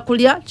kyogenda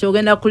kulya,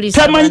 kyogenda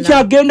kuliisa abaana. Tamanyi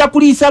kyagenda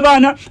kuliisa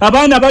baana.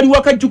 Abaana bali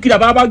wakajjukira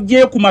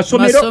babagye ku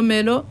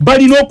masomero.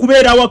 Balina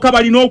okubeera waka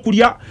balina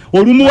okulya.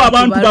 Olumu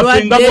abantu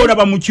baffe nga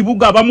boolaba mu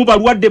kibuga abamu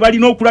balwadde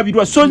balina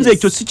okulabirwa. Nze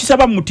ekyo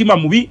sikisaba mu mutima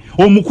mubi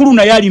omukulu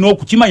naye alina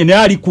okukimanya naye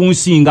ali ku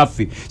nsi nga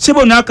ffe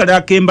sebo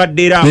n'akalala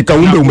kembadde era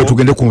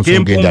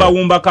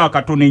kempumba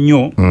kakatono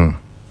ennyo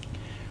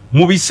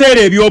mu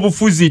biseera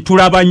eby'obufuzi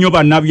tulaba nnyo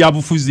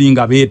bannabyabufuzi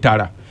nga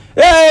beetala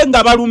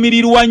nga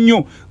balumirirwa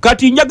nnyo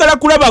kati njagala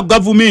kulaba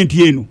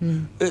gavumenti eno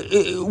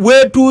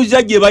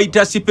wetuuza gye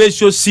bayita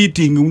special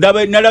sitting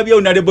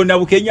nalabyewo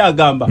Nabukenya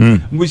agamba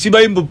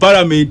musibayi mu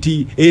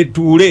palamenti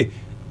etuule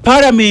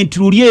Parliament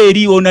luli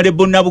eri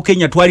Honorable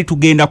Nabukenya twali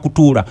tugenda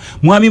kutuula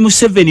mwami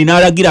Museveni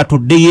n'alagira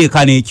tuddeyo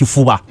eka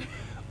n'ekifuba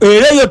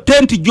era yo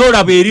tenti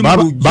gyolaba eri mu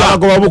lujja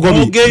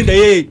mugenda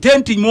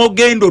tenti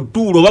mwogenda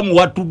otuula oba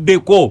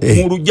muwatuddeko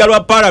mu lujja lwa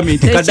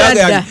Parliament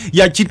Kadaga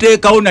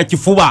yakiteekawo na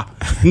kifuba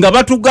nga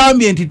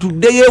batugambye nti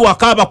tuddeyo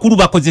ewaka abakulu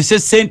bakozese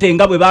sente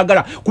nga bwe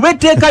baagala kuba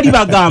etteeka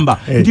libagamba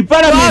nti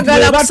Parliament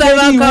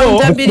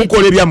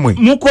mukola ebyammwe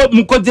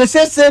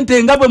mukozese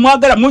sente nga bwe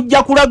mwagala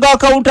mujja kulaga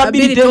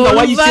accountability nga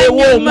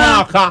wayiseewo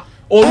omwaka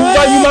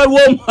oluvanyuma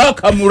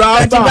lw'omwaka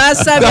mulamba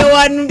basabe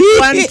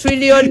 $1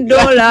 trillion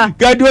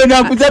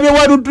kadwena kusabe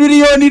 $1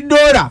 trillion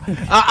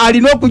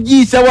alina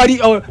okugiyisa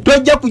wali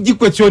tojja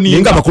kugikwesyoninga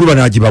nga bakulu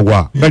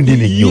banagibawa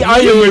bandine nnyo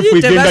IMF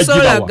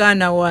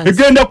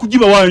egenda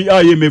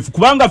kugibawa IMF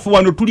kubanga ffe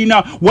wano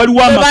tulina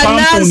waliwo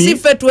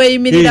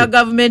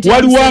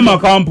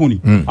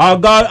amakampuni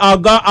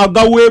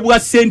agaweebwa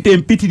sente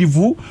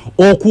empitirivu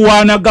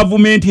okuwaana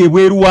gavumenti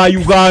ebweru wa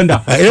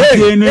Uganda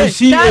eno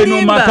ensi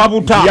eno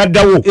matabuta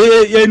yaddawo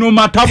eno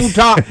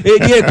matabuta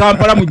eri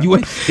Kampala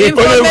mujiwe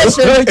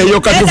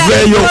eyo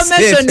katuveeyo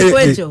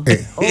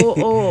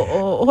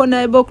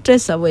Honorable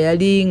Kutesa bwe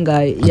yalinga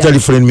atali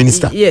foreign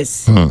minister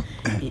yes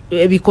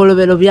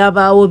ebikolobero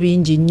byabaawo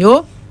bingi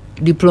nnyo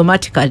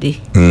diplomatically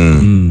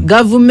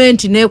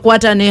government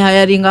nekwata ne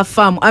hiring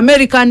farm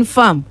American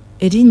farm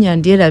erinnya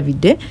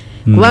ndyerabidde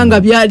kubanga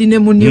byali ne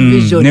mu New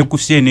Vision ne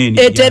kuseneni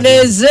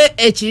etereze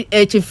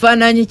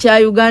ekifananyi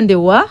kya Uganda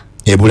wa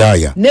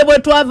ebulaya ne bwe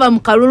twava mu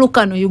kalulu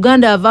kano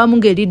Uganda avaamu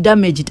ngeri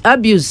damaged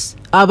abuse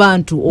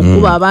abantu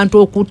okuba abantu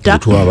okutta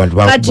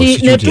kati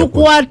ne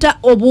tukwata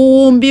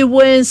obuwumbi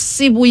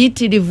bw'ensi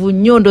buyitirivu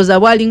nnyondo za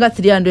bwalinga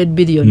 300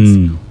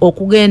 billions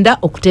okugenda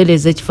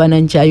okutereza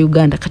ekifananyi kya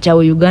Uganda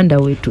katawe Uganda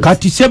wetu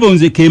kati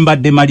sebonze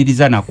kembadde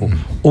maliriza nako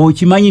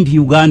okimanyi nti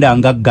Uganda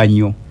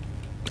ngagganyo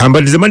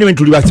ambalize mani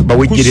wentu libasi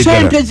bawejjereza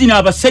kusente zina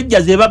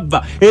abasajja ze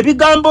babba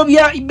ebigambo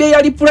bya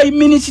yali prime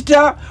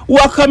minister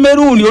wa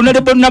Cameroon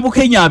Honorable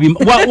Nabukenya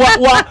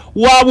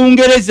wa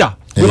Bungereza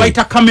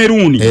Waita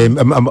Cameroon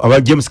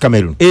James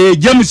Cameroon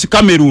James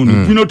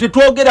Cameroon bino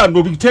tetwogera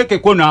ndo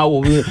biteekeko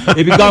naawo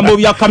ebigambo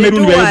bya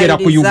Cameroon byayogera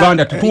ku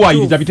Uganda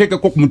tutuwayiriza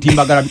biteekeko ku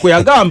mutimbagala biko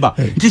yagamba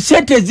nti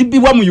sente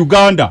zibbibwa mu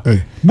Uganda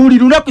buli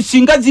lunaku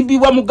singa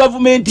zibbibwa mu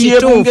government ye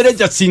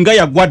Bungereza singa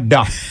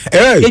yagwadda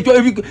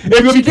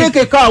ebyo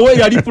biteekeko awo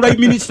yali prime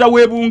minister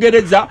we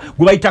Bungereza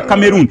gwaita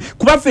Cameroon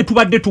kubaffe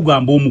tubadde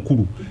tugamba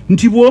omukulu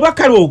nti bwoba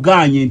kale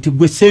oganye nti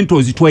gwe sente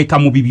ozitweka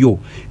mu bibyo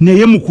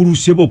naye mukulu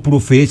sebo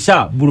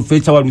professor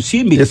wa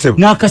Lusimbi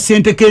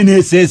n'akasente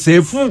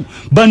KNSSF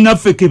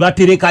bannaffe ke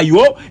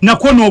baterekayo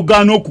nako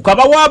n'ogaana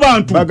okukaba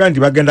w'abantu bagandi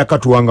bagenda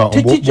katuwanga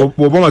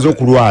obomaze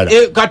okulwala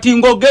kati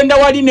ng'ogenda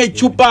wali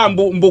n'eccupa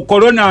mbu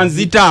korona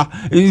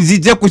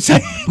nzize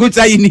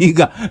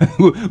kusayininga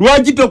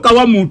lwaki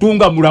tokawa muntu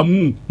nga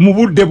mulamu mu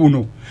budde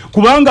buno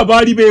kubanga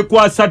bali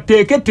bekwasa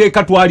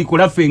teeka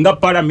twalikola ffe nga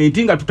parliament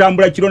nga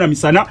tutambula kiro na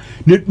misana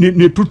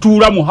ne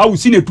tutuula mu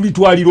house ne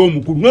tulitwalira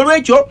omukulu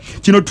n'olwekyo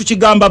kino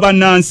tukigamba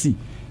bannansi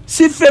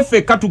si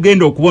ffeffe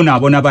katugenda okubona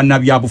abona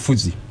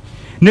bannabyabufuzi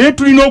naye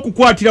tulina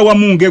okukwatira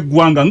wamu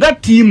ng'eggwanga nga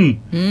ttiimu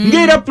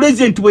ng'era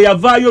president bwe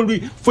yavaayo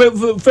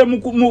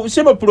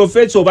sebo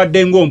profesa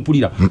obadde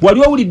ng'ompulira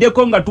wali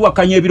owuliddeko nga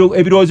tuwakanya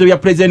ebirowoozo bya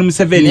president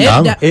Museveni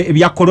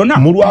ebya korona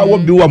mulwawo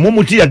biwa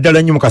mumutira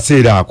ddala nnyo mu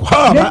kaseera ako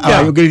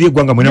ayogerera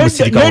eggwanga mwena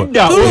musirika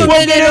nedda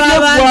okwogerera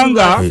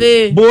eggwanga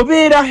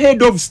bw'obeera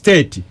head of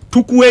state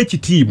tukuwa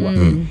ekitiibwa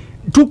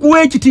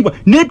tukuwe ekitiibwa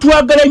ne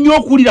twagala nnyo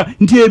okulira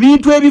nti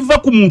ebintu ebiva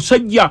ku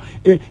musajja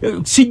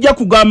sijja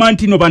kugamba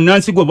nti no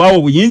bannansi gwe bawo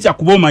obuyinza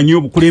kuba omanyi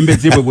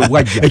obukulembeze bwe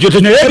bwajja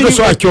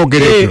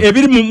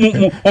ebiri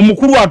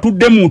omukulu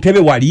atudde mu ntebe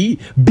wali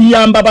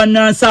biyamba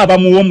bannansi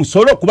abamuwa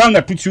omusolo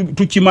kubanga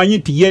tukimanyi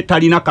nti ye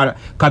talina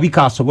kabi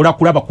kasobola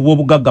kulaba kuba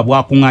obugagga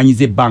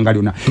bwakuŋŋaanyiza ebbanga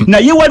lyonna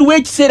naye waliwo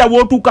ekiseera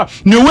wootuuka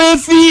ne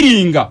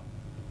weefiiringa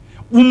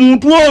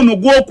omuntu ono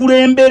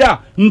gw'okulembera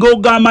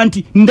ng'ogamba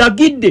nti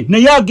ndagidde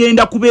naye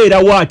agenda kubeera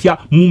watya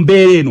mu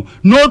mbeera eno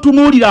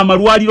n'otunuulira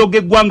amalwaliro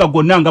g'eggwanga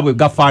gonna nga bwe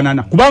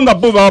gafaanana kubanga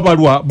bo baba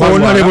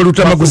balwala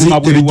Lutamagunzi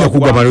erijja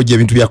kugwa malojja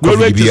ebintu bya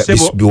covid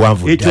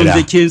biwanvu ddala ekyo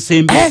nze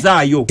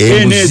kyensembezaayo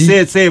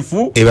NSSF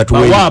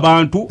bawa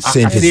abantu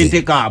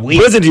akasente kaabwe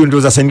president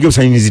yondoza sanike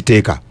busanyini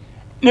ziteeka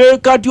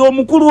kati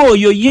omukulu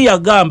oyo ye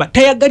yagamba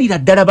tayagalira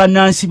ddala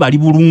bannansi bali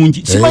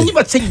bulungi simanyi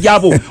basajja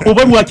abo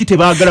oba lwaki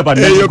tebaagala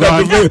bannansi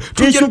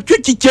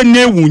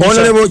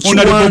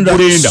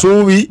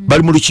suubi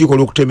bali mu lukiiko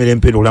olw'okutemera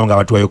empenda okulaba nga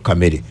batuwayo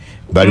kamere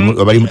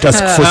bali mu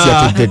task force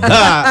yatudde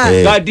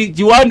kati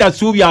Kiwanda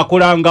Suubi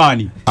akola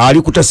ngani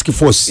ali ku task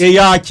force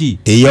eyaki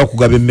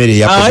ey'okugaba emmere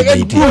ya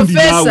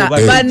professor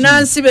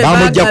bannansi be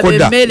bagaba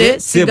emmere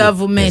si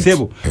government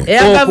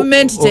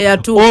government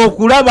teyatuuka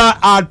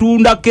okulaba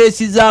atunda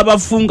keesi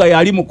z'abafunga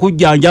yali mu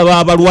kujjanjaba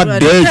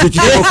abalwadde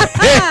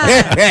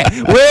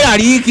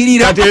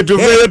weeraliikirira kati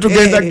tuveeyo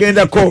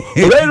tugendagendako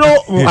olwero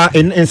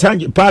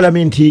ensangi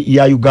parliament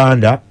ya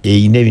Uganda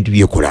eyina ebintu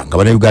byekola nga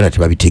bannayuganda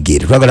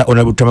tebabitegeere twagala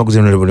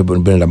Lutamagunzi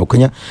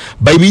Nabukenya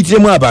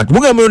bayibitiremu abantu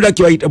muga mulonda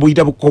kibayita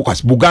buyita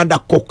caucus Buganda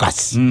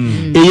caucus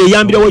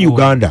eyambira wa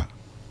Uganda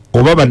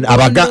oba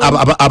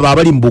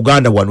abali mu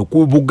Buganda wano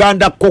ku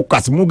Buganda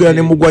caucus muga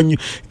ne mugwanyu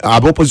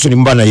opposition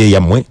mbana ye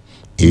yamwe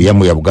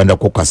ya Buganda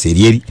caucus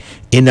erieri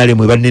enale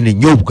mwe banene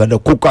nnyo Buganda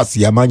caucus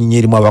yamanyi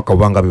nyerimu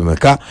abakabanga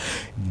bemeka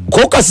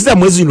caucus za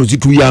mwezi no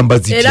zituyamba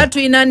ziti era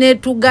tuina ne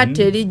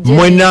tugatte lijje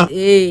mwena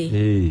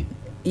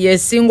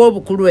yesinga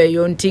obukulu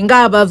eyo nti nga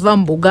abava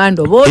mu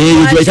Buganda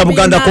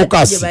Buganda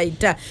caucus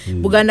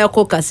Buganda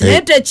caucus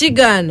nete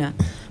kigana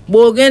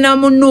bwogenda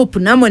mu nupu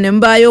namwe ne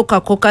mbayo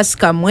ka caucus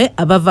kamwe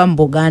abava mu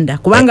Buganda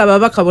kubanga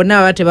babaka bonna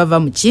abate bava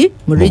mu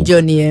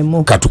region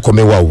yemu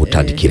katukomewa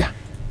obutandikira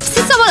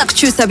sisobola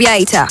kukyusa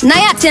byayita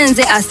naye ate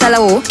nze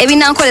asalawo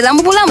ebinankolera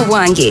mu bulamu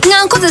bwange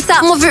nga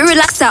nkozesa movie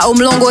relaxer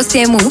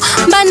omulongooseemu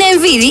mba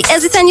n'enviiri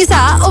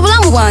ezisanyusa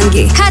obulamu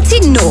bwange kati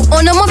nno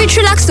ono movie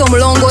relaxer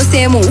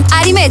omulongooseemu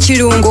alimu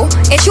ekirungo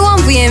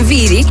ekiwanvu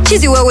y'enviiri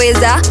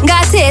kiziweweeza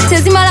ng'ate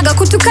tezimala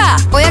gakutuka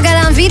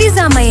oyagala nviiri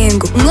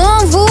z'amayengo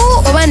ŋŋonvu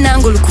oba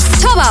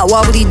nnangulukufu toba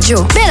wa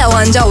bulijjo beera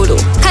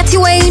wanjawulo kati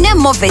weeyune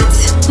Movit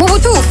mu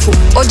butuufu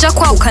ojja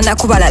kwawukana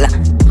ku balala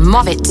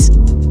Movit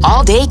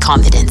all day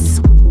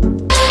confidence.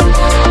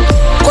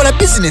 kola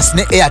business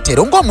ne Airtel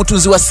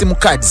ng'omutunzi wa sim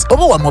cards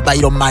oba wa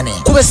mobile money.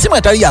 Kuba essimu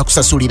etali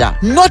yakusasulira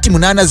noti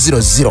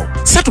 800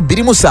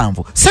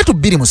 327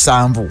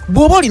 327.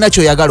 Bw'oba olina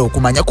ky'oyagala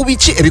okumanya ku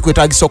biki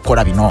ebikwetaagisa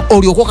okukola bino,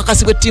 olyoka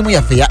okakasibwa ettiimu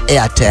yaffe ya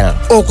Airtel.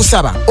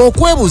 Okusaba,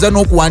 okwebuuza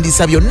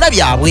n'okuwandiisa byonna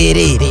bya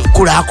bwereere.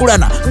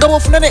 Kulaakulana nga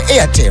bw'ofuna ne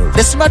Airtel,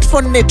 the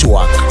smartphone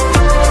network.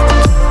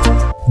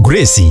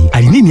 Gracie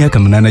alina emyaka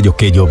 8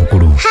 gyokka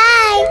egy'obukulu.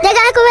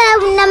 Ndagala kubeera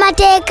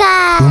munnamateeka.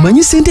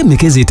 Omanyi ssente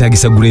mmeka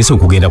ezeetaagisa Gracie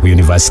okugenda ku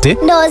yunivasite?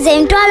 Ndowooza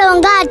emitwalo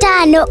nga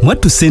 5.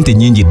 Mwattu ssente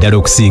nnyingi ddala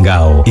okusinga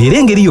awo, era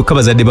engeri yokka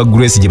bazadde ba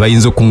Gracie gye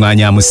bayinza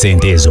okuŋŋaanyaamu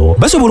ssente ezo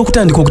basobola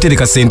okutandika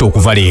okutereka ssente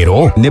okuva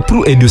leero ne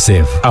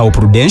PruEduSave. Awo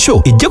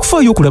Prudential ejja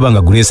kufaayo okulaba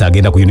nga Gracie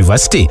agenda ku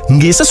yunivasite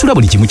ng'esasula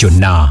buli kimu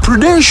kyonna.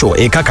 Prudential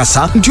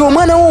ekakasa nti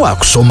omwana wo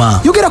waakusoma.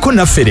 Yogerako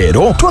naffe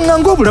leero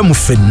twaŋŋanga obulamu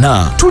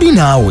ffenna tuli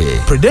naawe.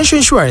 Prudential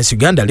Insurance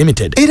Uganda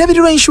Limited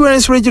erabirirwa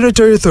Insurance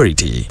Regulatory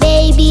Authority.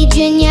 Baby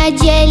Junior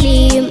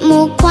Jelly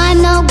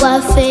mukwano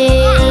gwaffe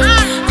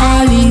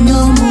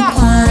alino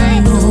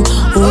mukwano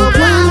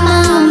ogwa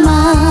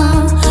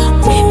mama.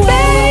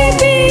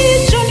 Baby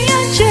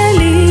Junior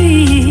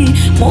Jelly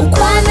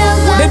mukwano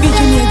gwaffe. Baby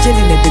Junior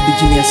Jelly ne Baby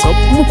Junior Soap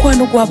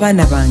mukwano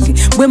gw'abaana bange.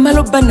 Bwe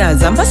malo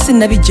banaza mba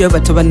sinabijjayo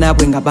bato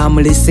bannaabwe nga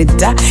bamulese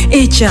dda.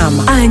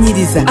 Ekyama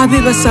anyiriza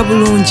abeebasa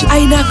bulungi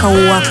alina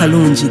akawoowo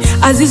akalungi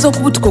aziza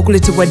okubutuka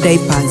okuletebwa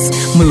diapers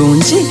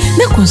mulungi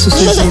ne ku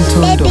nsusu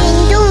z'entondo.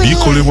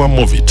 Bikolebwa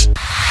Movit.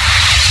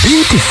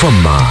 Beat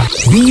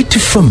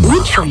Farmer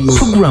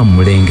Program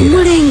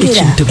Mulengera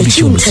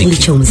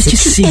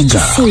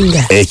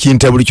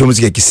ekintabuli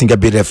ky'omuziki ekisinga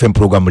Beat FM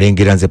Program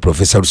Mulengera nze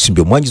Professor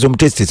Lusimbi omwangiza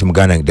omutesitesi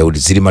muganda Daudi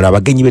Zirima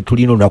abagenyi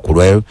betulino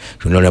nakulwayo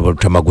tuno na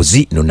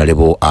Lutamagunzi no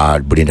nalebo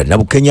Brenda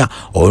Nabukenya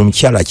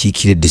omukyala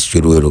akiikire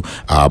district Luwero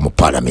mu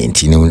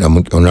parliament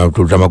na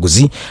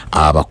Lutamagunzi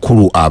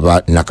abakulu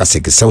aba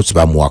Nakaseke South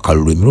ba mu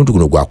akalulu emirundi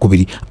guno gwa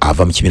kubiri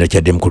ava mu kibiina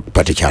kya Democratic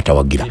Party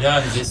kyatawaggira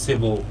era nze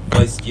sebo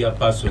vice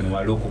chairperson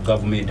wa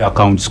Government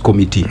Accounts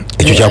Committee.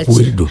 Ekyo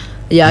kyakuwereddo.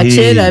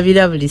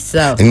 Yakyera buli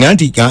ssaawa.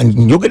 Nganti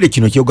njogedde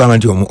kino kyogamba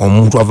nti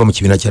omuntu ava mu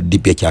kibiina kya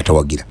DP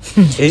kyatawagira.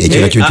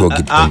 Ekyo nakyo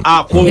kyogedde.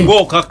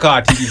 Kongo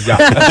kakatiriza.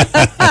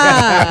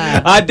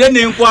 Ate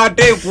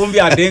nenkwate enkumbi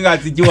ate nga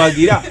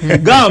zigiwagira.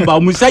 Gamba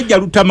omusajja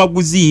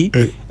Lutamagunzi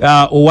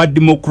owa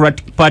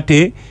Democratic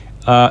Party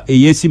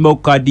eyesimba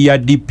kadi ya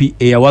DP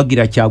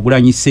eyawagira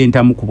Kyagulanyi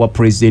Center ku bwa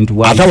president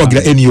wa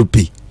atawagira NUP.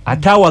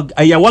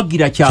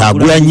 Ayawagira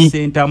Kyagulanyi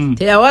Center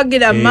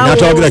teyawagira mawo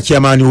natawagira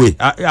chairman we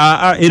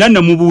era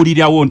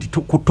namubuulirawo nti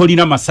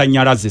tolina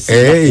masanyalaze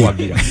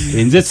sikuwagira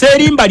nze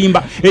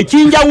serimbalimba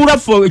ekinjawula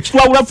fo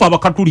ekitwawula fo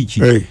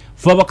abakatuliki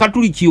fo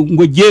abakatuliki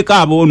ngojeka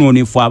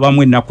aboononefu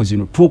abamwe ennaku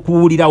zino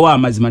tukuwulirawo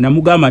amazima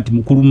namugamba nti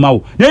mukulu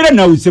mawo naye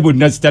nawe sebo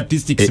na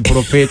statistics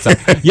professor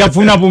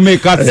yafuna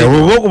bumeka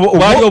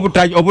wali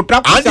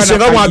obutakusana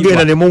senga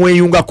mwagenda ne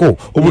mumweyungako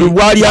obuli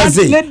bwali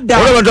aze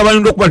ola bantu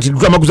abandi okuba nti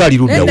Lutamagunzi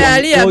alirudde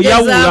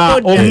oyawula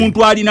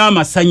omuntu alina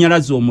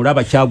amasanyalaze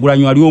omulaba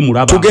Kyagulanyi ali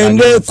omulaba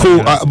tugende ku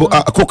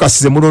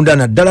kokasize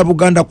mulondana ddala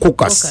Buganda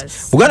Caucus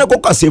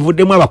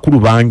evuddemu abakulu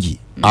bangi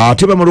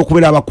ate bamala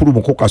okubeera abakulu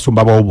mu Caucus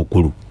mbabawo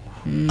obukulu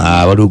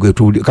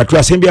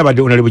katwasembye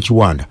abadde onalebo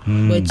Kiwanda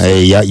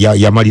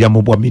yamalira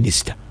mu bwa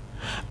minister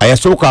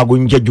ayasoboka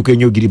agonja juke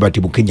Ennyo Gilbert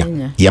Bukenya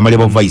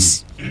yamalira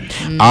vice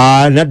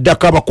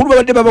naddaka abakulu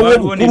babadde babawo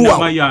obukulu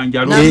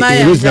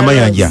na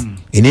mayanja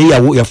ene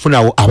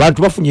yafunawo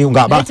abantu bafunye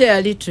nga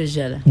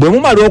bwe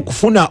mumala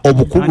okufuna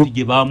obukulu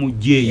gye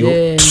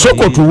bamugjeeyo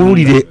soko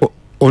tuwulire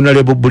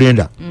onalebo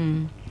Brenda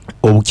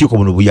obukiiko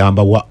buno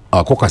buyamba wa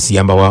Caucus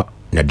yamba wa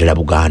naddala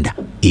Buganda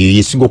eyo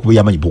yesinga okuba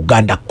yamanyi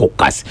Buganda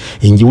Caucus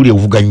enjiwuli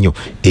evuga nnyo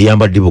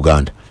eyambadde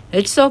Buganda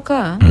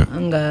ekisooka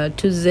nga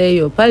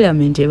tuzeeyo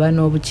parliament eba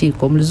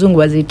n'obukiiko omuluzungu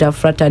baziyita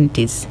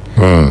fraternities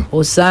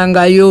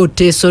osangayo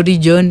Teso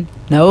region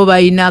nabo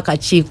balina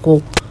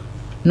akakiiko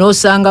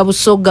n'osanga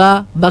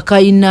Busoga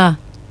bakayina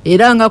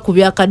era nga ku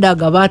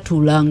byakadaga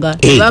batuulanga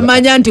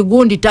bamanya nti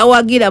gundi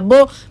tawagira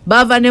bo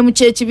bava ne mu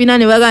kyekibina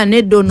ne bagana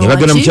neddono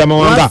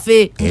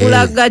waffe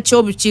bulaga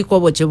ky'obukiiko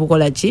bwo kye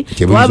bukola ki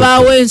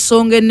wabaawo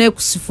ensonga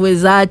ennekusifu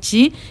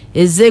ezaki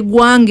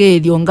ez'eggwanga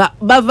eryo nga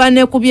bava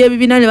ne ku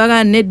by'ebibiina ne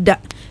bagana nedda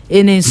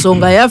eno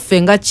ensonga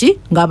yaffe nga ki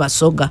nga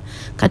Basoga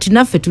kati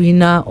naffe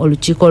tulina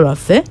olukiiko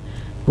lwaffe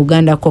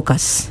Buganda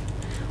Caucus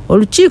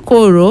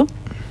olukiiko olwo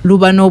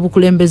luba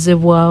n'obukulembeze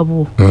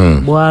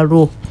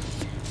bwalwo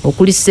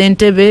okuli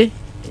ssentebe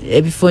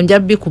ebifo nja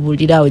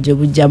bikubulirawo gye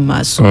bujja mu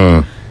maaso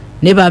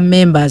ne ba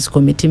members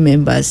committee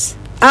members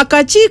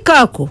akakiiko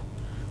ako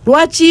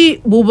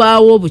lwaki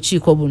bubaawo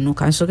obukiiko buno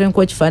kansoke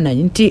nko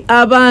kifaananyi nti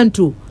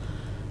abantu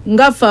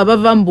ngaffe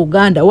abava mu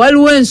Buganda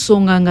waliwo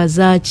ensonga nga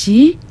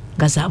zaki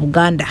nga za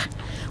Buganda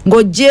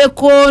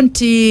ng'oggyeko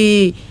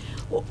nti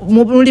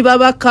muli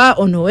babaka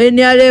ono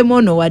NRM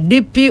ono wa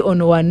DP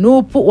ono wa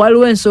NUP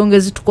waliwo ensonga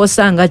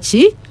ezitukosa nga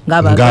ki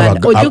nga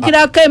Baganda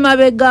ojjukirako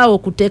emabegaawo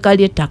ku tteeka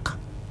ly'ettaka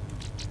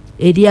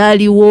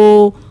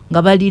eryaliwo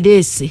nga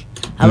balireese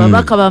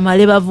ababaka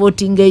bamale ba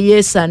voting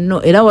yes and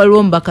no era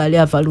waliwo mbaka ali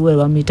avaluwe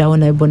bamitawo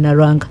na Ibona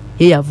Rwanga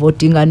ya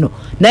voting no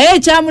naye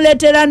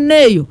kyamuletera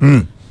neyo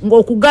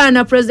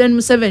ng'okugaana President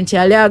Museveni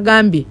kyali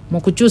agambye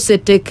mu kukyusa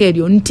etteeka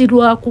eryo nti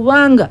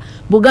lwakubanga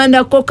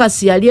Buganda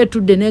Caucus yali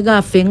etudde ne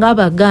Gwaffe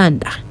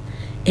ng'Abaganda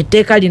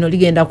etteeka lino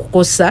ligenda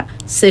kukosa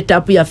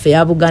setup yaffe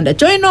ya Buganda.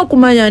 Kyolina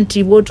okumanya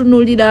nti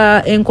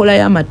bw'otunuulira enkola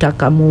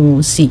y'amataka mu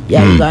nsi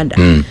ya Uganda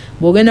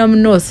bw'ogenda mu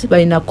North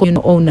balina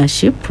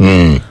ownership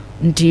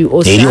nti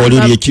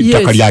osanga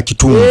ettaka lya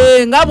kitundu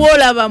nga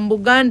bw'olaba mu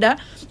Buganda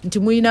nti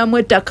muyinamu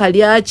ettaka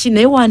lyaki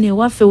naye wano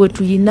ewaffe we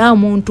tuyina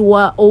omuntu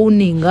wa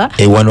owninga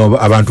wano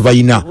abantu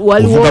bayina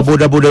ovuga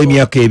bodaboda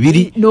y'emyaka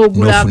 2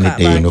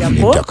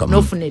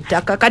 n'ofuna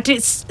ettaka kati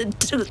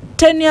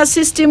 10-year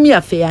system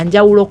yaffe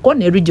yanjawuloko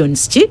ne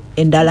regions ki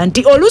endala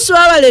nti oluusi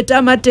babaleeta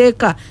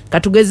amateeka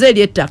katugeze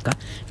eri ettaka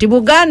nti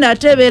Buganda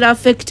ate ebeera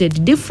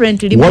affected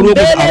differently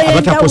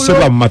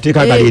abatakosebwa mu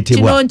mateeka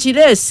galeetebwa kino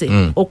nkireese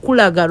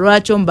okulaga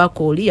lwaki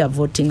omubaka oli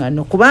yavotinga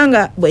no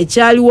kubanga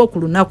bwekyaliwo ku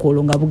lunaku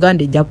olwo nga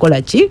Buganda ejja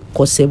kukola ki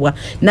kosebwa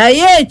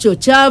naye ekyo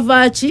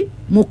kyava ki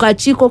mu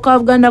kakiiko ka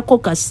Buganda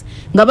Caucus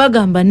nga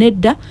bagamba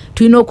nedda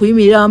tulina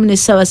okuyimirira wamu ne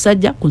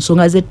Ssaabasajja ku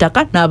nsonga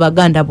z'ettaka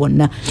n'Abaganda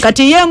bonna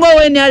kati ye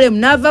ng'owenyalemu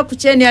n'ava ku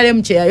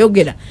kyenyalemu kye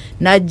yayogera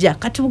n'ajja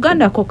kati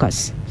Buganda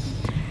Caucus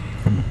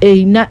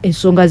eyina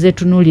ensonga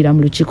zetunuulira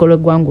mu lukiiko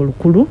lw'eggwanga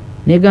olukulu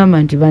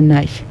negamba nti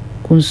bannaye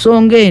ku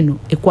nsonga eno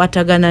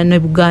ekwatagana ne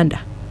Buganda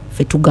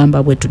ffe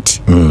tugamba bwe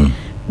tuti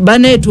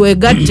bane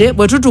twegatte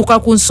bwe tutuuka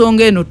ku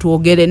nsonga eno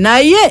twogere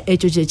naye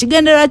ekyo kye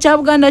kigendera kya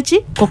Buganda ki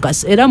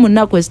Caucus era mu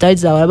nnaku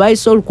ezitaliza wala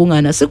bayise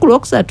olukuŋŋaana si ku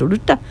Lwokusatu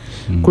lutta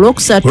ku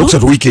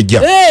Lwokusatu wiiki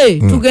ejja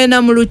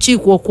tugenda mu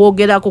lukiiko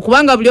okwogerako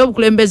kubanga buli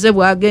obukulembeze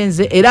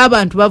bwagenze era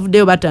abantu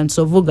bavuddeyo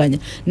batandise ovuganya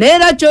naye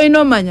era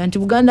kyolina omanya nti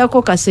Buganda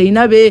Caucus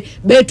erina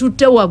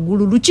beetutte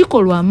waggulu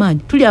lukiiko lw'amaanyi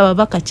tuli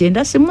ababaka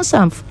 9 si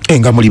 7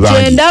 nga muli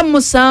bangi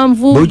 7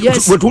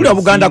 bwe tuwulira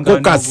Buganda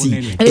Caucus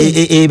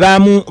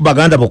ebaamu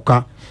Baganda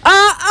bokka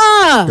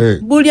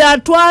buli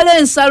atwala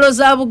ensalo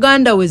za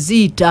Buganda we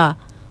ziyita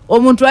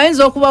omuntu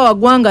ayinza okuba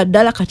wagwanga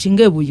ddala kati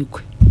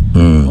ng'ebuyikwe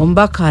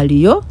omubaka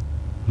aliyo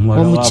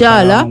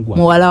omukyala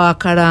muwala wa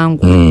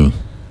Kalangu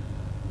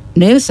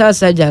naye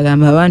Ssaabasajja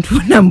agamba abantu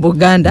bonna mu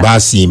Buganda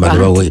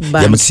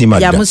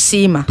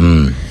yamusiima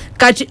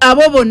kati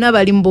abo bonna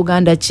bali mu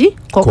Buganda ki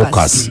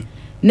Caucus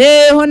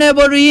ne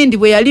Honorable Ruyindi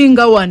bwe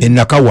yalinga wano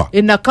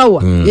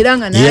Enakawa era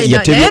nga naye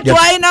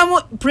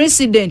twalinamu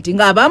president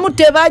ng'abamu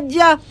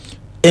tebajja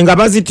enga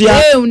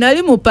bazitya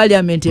unali mu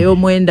parliament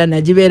ey'omwenda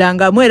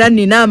nagiberanga mwera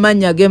nina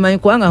amanya gemanyi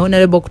kubanga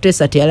Honorable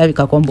Kutesa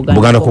teyalabikako mu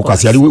Buganda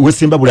Caucus yali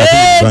wesimba buli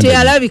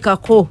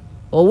teyalabikako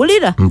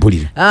owulira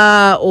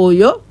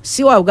oyo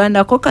si wa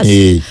Buganda Caucus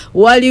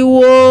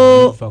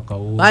waliwo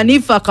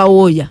Anifa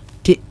Kawoya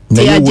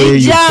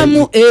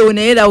teyajijjamu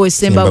naye era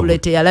wesemba bule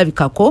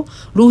teyalabikako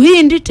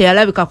Ruhindi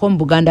teyalabikako mu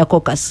Buganda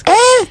Caucus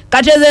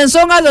kati ezo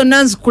ensonga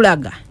zonna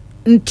nzikulaga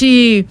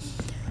nti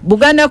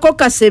Buganda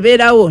Caucus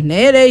ebeerawo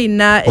naye era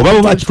erina oba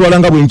bo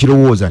bakitwalanga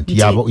bwenkirowooza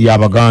nti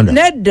y'Abaganda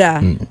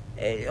nedda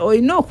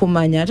olina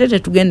okumanya ate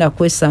tetugenda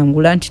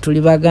kwesangula nti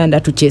tuli Baganda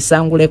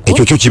tukyesanguleko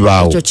ekyo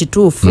kibaawo ekyo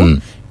kituufu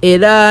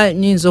era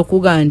nyinza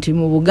okuga nti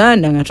mu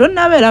Buganda nga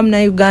tonnabeera muna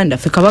Uganda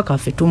ffe kabaka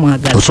ffe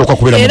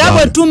tumwagala era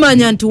bwe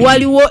tumanya nti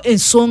waliwo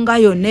ensonga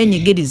yonna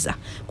enyigiriza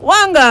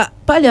kubanga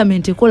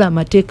parliament ekola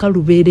amateeka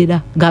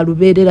lubeerera nga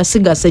lubeerera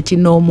sigase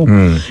kinoomu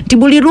nti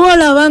buli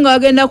lwolaba nga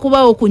wagenda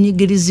kubawo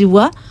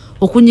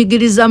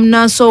okunyigiriza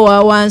Munnansi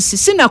wa wansi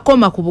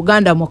sinakoma ku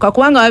Buganda moka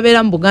kubanga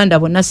babeera mu Buganda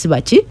bonna si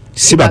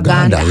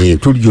Baganda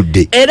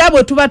tuljudde era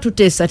bwe tuba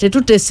tuteesa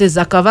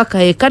tetuteeseza kabaka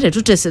yekka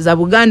tetuteeseza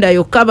Buganda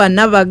yokka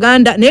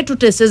bannabaganda naye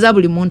tuteeseza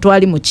buli muntu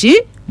ali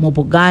mu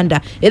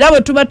Buganda era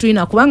bwe tuba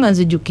tulina kubanga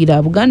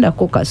nzijukira Buganda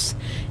Caucus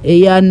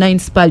eya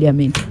 9th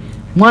parliament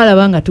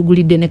mwalaba nga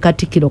tugulidde ne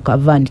Katikkiro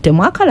Kavani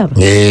temwakalaba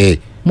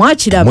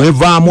mwakiraba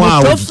mwevaamu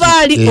awo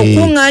tofaali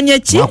okuŋŋaanya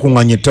ki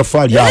mwakuŋŋaanya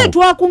ettofaali awo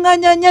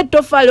twakuŋŋaanya nnyo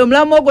ettofaali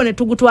omulamu ogwo ne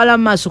tugutwala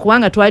mu maaso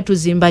kubanga twali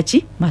tuzimba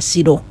ki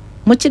Masiro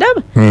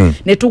mukiraba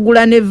ne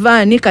tugula ne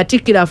vaani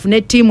Katikkiro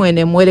afune ttiimu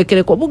eno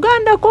emwerekereko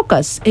Buganda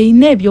Caucus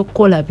eyina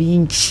ebyokukola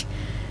bingi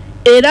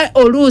era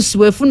oluusi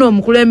bwefuna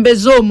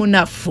omukulembeze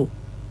omunafu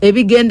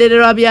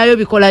ebigendererwa byayo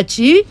bikola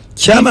ki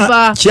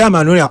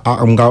chairman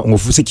nga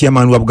ofuuse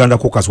chairman wa Buganda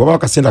Caucus waba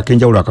akasenda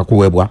kenjawulo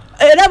akakuweebwa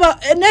era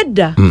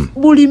nedda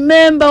buli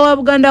memba wa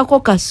Buganda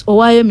Caucus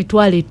owaayo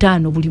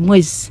 5,000 buli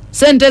mwezi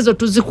sente ezo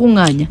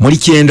tuzikuŋŋaanya muli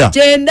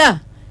 9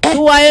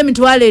 tuwaayo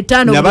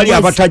 5,000 nabali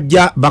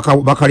abatajja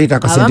bakaleeta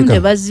akasente abamu ne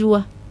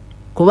baziwa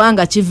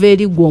kubanga kiva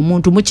eri gwe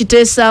omuntu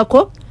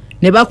mukiteesaako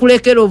ne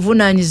bakulekera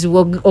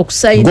obuvunaanyizibwa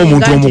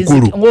okusayininga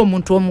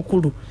ng'omuntu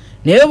omukulu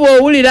naye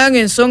bw'owulira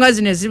ng'ensonga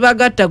zino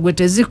zibagatta gwe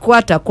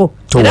tezikwatako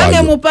era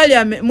ne mu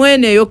parliament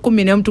mwene eyo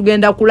 10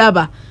 tugenda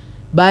kulaba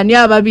baani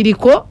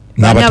ababiriko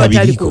baani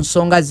abatali ku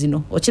nsonga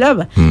zino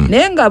okiraba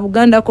naye nga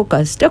Buganda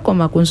Caucus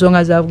tekoma ku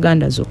nsonga za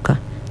Buganda zokka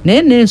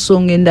naye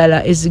n'ensonga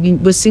endala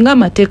bwe singa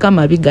amateeka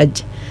mabi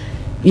gajja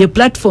ye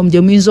platform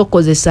gye muyinza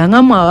okukozesa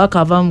nga mwawaka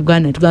ava mu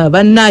Buganda tugamba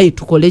bannaye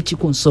tukole ki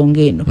ku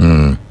nsonga eno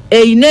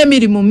eyina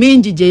emirimu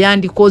mingi gye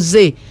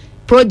yandikoze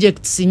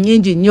projects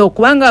nyingi nnyo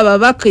kubanga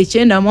ababaka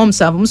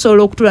 97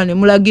 musobola okutula ne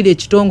mulagira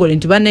ekitongole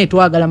nti banne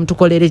twagala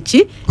mutukolere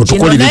ki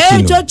kino naye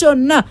ekyo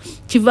kyonna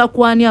kiva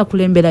kwani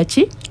akulembera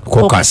ki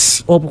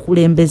caucus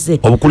obukulembeze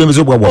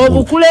obukulembeze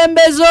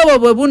obwo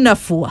bwe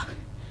bunafuwa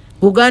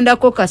Uganda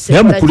caucus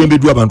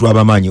yamukulembeddwa abantu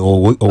abamanyi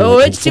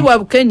ekitibwa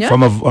Bukenya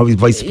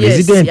vice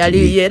president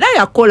era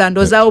yakola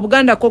ndoza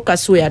Uganda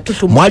caucus we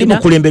yatutumira mwali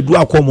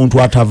mukulembeddwako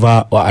omuntu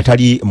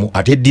atali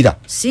ateddira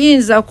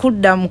siyinza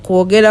kudda mu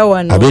kwogera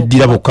wano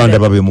abeddira bokanda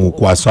babe mu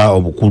kwasa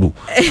obukulu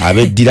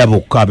abeddira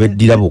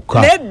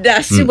bokka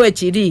nedda si bwe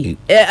kiri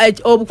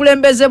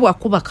obukulembeze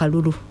bwakuba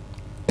kalulu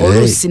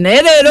olusi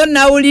naye leero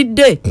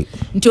nawulidde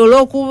nti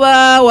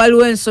olw'okuba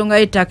waliwo ensonga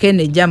y'ettaka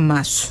enejja mu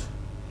maaso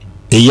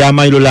eya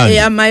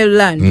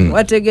Mailand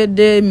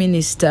wategedde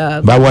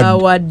minister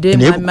bawadde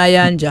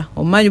Mayanja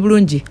omanyi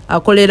bulungi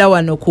akolera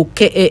wano ku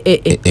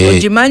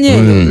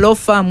ojimanye law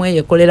firm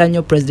ekolera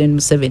nnyo president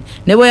Museveni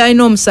ne bwe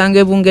yalina omusango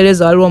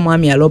ebungereza waliwo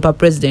omwami alopa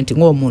president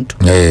ng'omuntu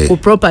ku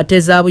property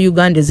za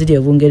Uganda ziri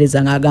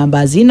ebungereza ng'agamba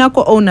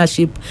azinako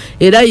ownership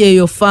era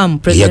yeyo farm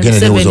president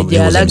Museveni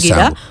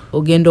gyalagira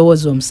ogenda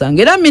owoza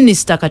omusango era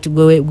minister kati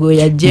gwe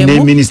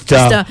yajjemu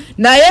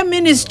naye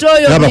minister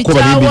oyo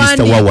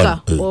nikyawandika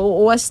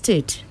owa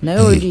state naye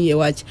oliye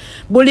wachi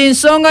buli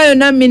nsonga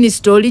yonna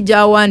minister oli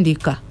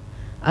gyawandika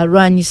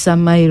alwanyisa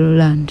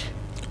Mailand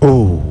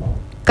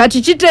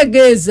kati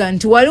kitegeeza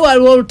nti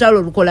waliwo olutalo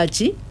olukola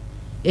ki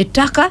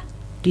ettaka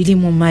liri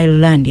mu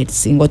Mailand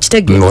ekisingo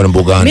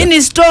kitegeeza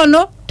minister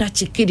ono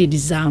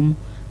takikiririzaamu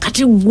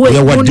kati gwe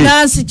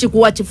Munnansi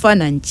kikuwa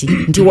kifaananyi ki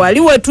nti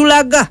waliwo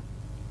tulaga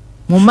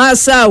mu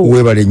maaso awo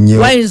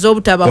wayinza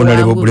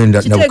obutaba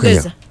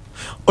kitegeeza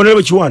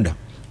Honorable Kiwanda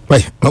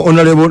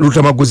Honorable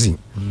Lutamagunzi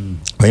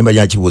mayimba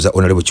yakibuuza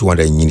Honorable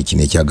Kiwanda yennyini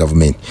kino ekya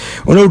government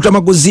Honorable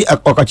Lutamagunzi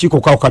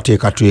akakiiko kawo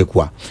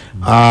kateekwa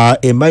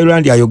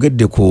Mailand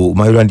ayogedde ku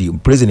Mailand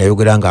president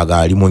ayogera nga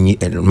agali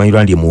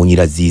Mailand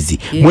emuwunyira ziizi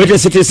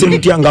mweteeseteese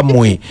mutya nga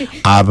mmwe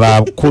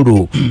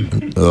abakulu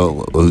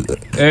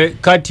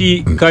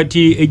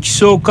kati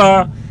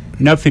ekisooka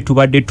naffe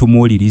tubadde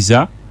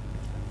tumuwuliriza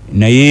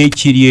naye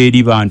kiri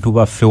eri bantu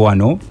baffe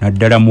wano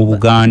naddala mu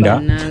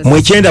Buganda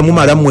mwekyenda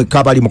mumala mwekka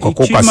abali mu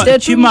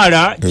kakokasi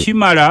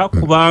kimala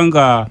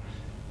kubanga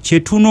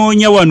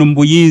kyetunoonya wano mu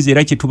buyinza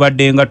era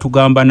kyetubadde nga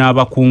tugamba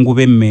n'abakungu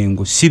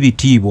b'emmengo si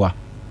bitiibwa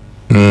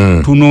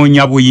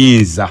tunoonya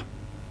buyinza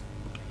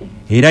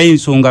era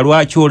ensonga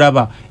lwaki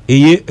olaba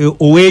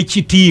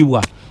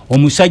ow'ekitiibwa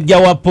omusajja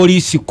wa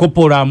poliisi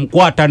kopola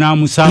amukwata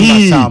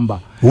n'amusambasamba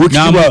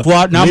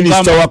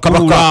Minister wa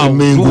Kabaka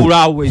Emengo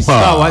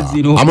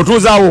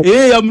amutuzaawo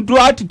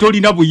amutwati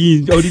tolina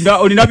buyinza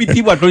olina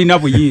bitibwa tolina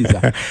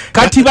buyinza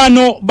kati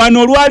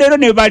bano olwaleero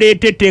ne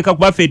baleeta etteeka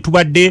kubaffe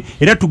tubadde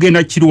era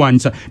tugenda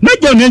kirwanyisa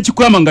najja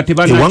n'ekikwama nga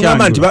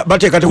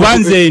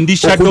tebanakyanze ndi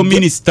shadow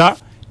minister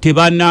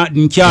tebana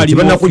nkyali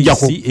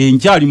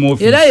mu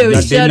office era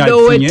yo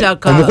shadow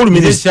wetaka omukulu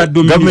minister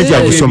government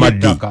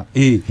yagusomaddi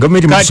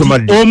government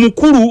musomaddi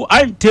omukulu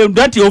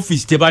that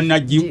office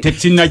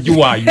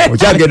tebanagiwayo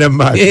okyagenda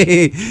maaso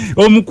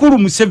omukulu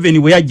Museveni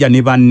bwe yajja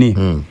ne banne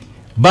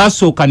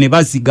basooka ne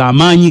baziga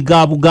amaanyi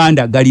ga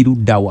Buganda gali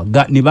luddawa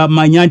ne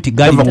bamanya nti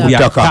gali ku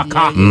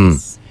ttaka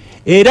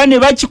era ne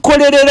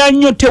bakikolerera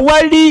nnyo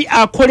tewali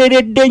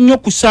akoleredde nnyo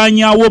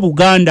kusaanyaawo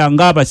Buganda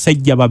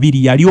ng'abasajja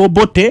babiri yali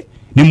Obote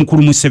ne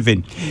mukulu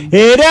Museveni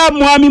era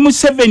mwami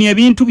Museveni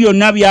ebintu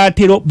byonna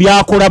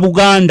byakola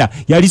Buganda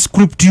yali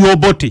script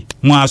y'Obote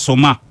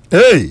mwasoma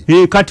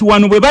kati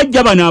wano bwe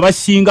bajja bano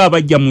abasinga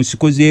abajja mu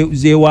nsiko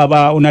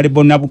zeewaba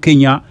Honorable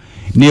Nabukenya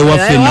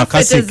newaffe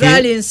nakaseke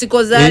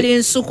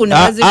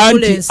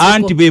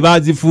anti be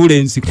bazifuula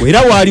ensiko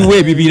era waaliwo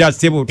ebibira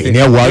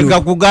sebote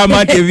nga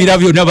kugamba nti ebibira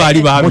byonna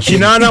baali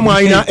mukinana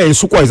mwalina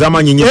ensukwa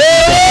ez'amanyinyi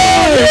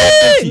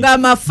nga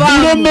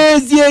mafaamu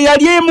Bulemezi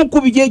yali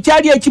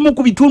ekyali ekimu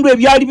ku bitundu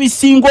ebyali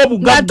bisinga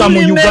obugagga mu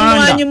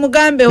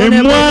Uganda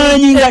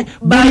emwanyi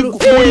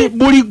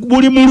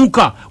buli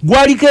muluka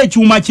gwaliko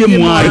ekyuma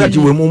ky'emwanyi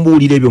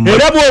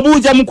era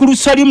bw'obuuza mukulu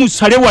Salimu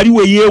Sale wali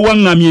we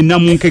yeewaŋŋamye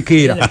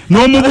namunkekeera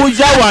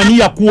n'omubuuza wani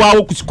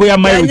yakuwaawo ku siko ya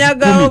mailo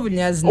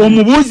 10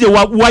 omubuuze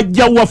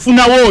wajja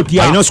wafunawo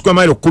otya alina siko ya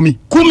mailo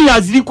 10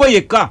 aziriko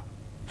yekka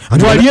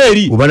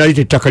twalieri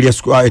ubanalite ettaka lya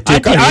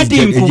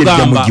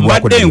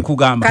mbadde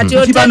nkugamba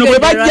nti bano bwe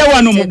bajja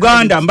wano mu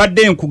Buganda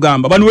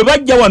bano bwe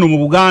bajja wano mu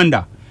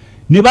Buganda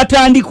ne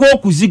batandika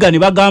okuziga ne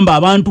bagamba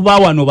abantu ba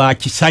wano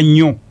bakisa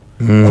nnyo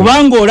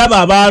kubanga olaba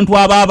abantu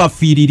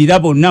ababafiiririra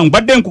bonna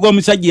mbadde nkuga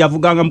omusajja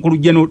yavuganga mukulu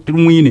Jeno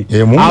Tumwine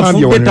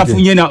afudde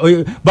tafunye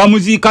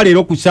bamuziika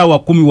leero ku ssaawa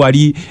 10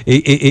 wali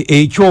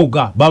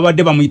ekyoga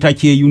babadde bamuyita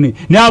kyeyune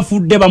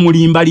n'afudde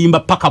bamulimbalimba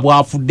paka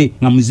bw'afudde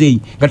nga muzeeyi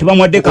nga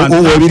tebamwadde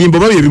ebirimbo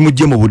babi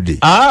ebimujje mu budde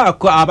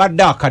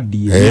abadde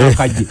akaddiye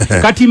akajje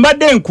kati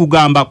mbadde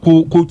nkugamba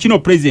ku kino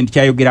president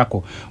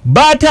kyayogerako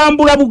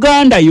batambula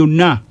Buganda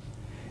yonna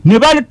ne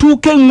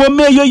batuuka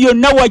engoma eyo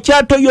yonna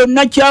Wakyato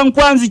yonna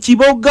Kyankwanzi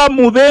Kiboga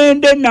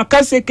Mubende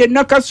Nakaseke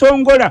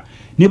Nakasongola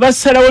ne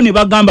basalawo ne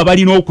bagamba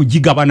balina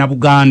okugigabana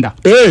Buganda.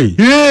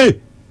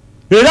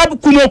 Era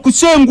kuno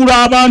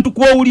okusengula abantu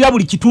kwowulira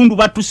buli kitundu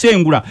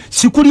batusengula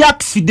sikuli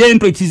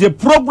accidental, it is a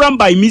program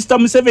by Mr.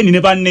 Museveni ne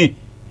banne.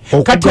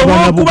 Kati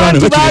abantu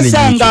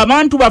basanga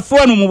abantu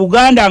bafuano mu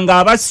Buganda nga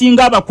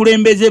abasinga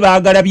abakulembeze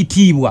baagala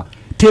bitiibwa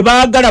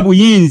tebaagala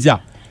buyinza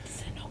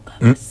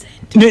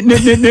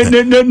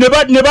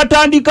ne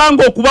batandika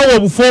nga okubawa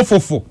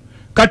obufofofo.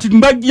 Kati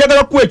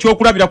mbagala kuwe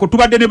ekyokulabirako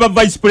tubadde ne ba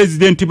vice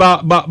president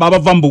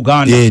bava mu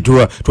Buganda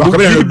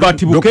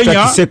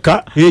Bwakenya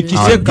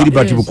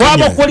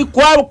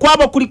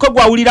kwabo kuliko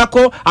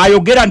gwawulirako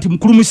ayogera nti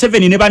mukulu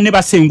Museveni ne banne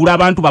basengula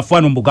abantu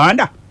bafuano mu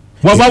Buganda.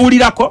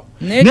 Wabawulirako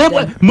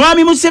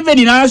Mwami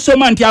Museveni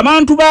n'asoma nti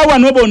abantu ba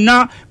Wano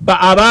bonna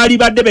abaali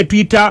badde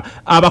betwita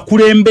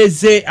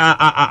abakulembeze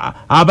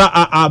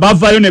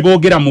abavayo ne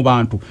boogera mu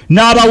bantu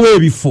n'abawa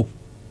ebifo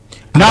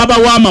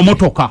n'abawa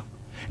amamotoka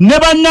ne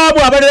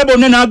bannaabo abalala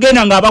bonna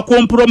n'agenda nga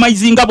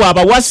abakompromisinga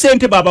bw'abawa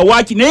ssente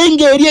bw'abawaki naye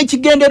ng'eri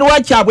ekigenderwa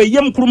kyabwe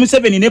ye mukulu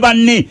Museveni ne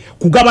banne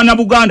kugabana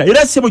Buganda.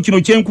 Era ssebo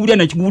kino kyenkubulya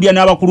nakigubulya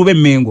n'abakulu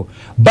b'emmengo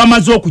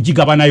bamaze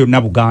okugigabana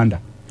yonna Buganda.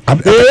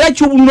 Era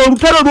kibuno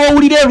olutalo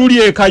lwowulire luli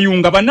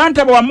ekayunga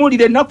banantaba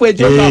wamulire ennaku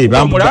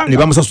ejokamula ne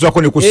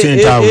bamusasuzako ne ku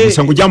ssente awo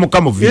musango gya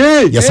mukamuvi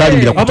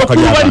yasalimbira ku ttaka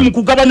ly'abantu. Bali mu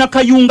kugabana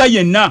kayunga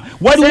yenna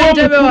waliwo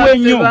omukulu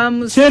ennyo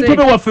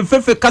ssentebe waffe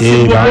ffeffe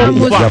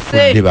Kasirwa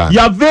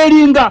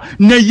yaveeringa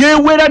ne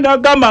yeewera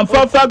n'agamba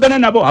nfaafaagana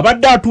nabo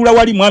abadde atuula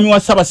wali mwami wa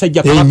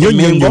Ssaabasajja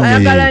Mengo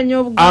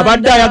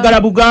abadde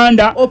ayagala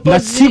Buganda nga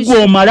sigwa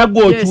omala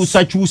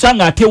gw'okyusakyusa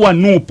ng'ate wa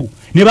Nuupu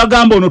ne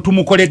bagamba ono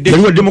tumukoledde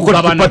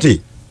kubana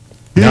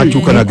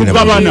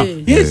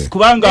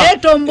kubanga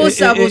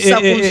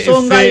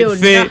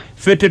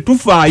fe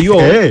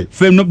tetufaayo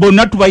fe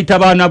bonna tubayita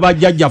baana ba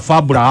jjajja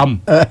Abraham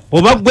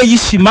oba gwe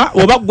Isima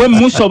oba gwe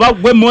Musa oba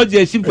gwe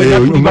Moses fe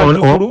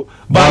natulibakulu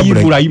ba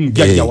Ibrahim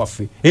jjajja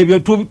waffe ebyo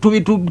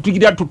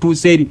tugira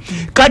tutuuseeri.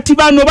 Kati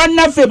bano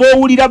bannaffe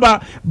boowulira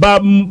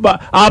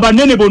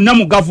abanene bonna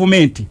mu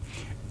gavumenti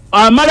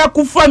amala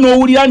kufa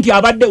n'owulira nti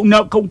abadde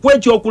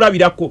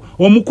kwekyokulabirako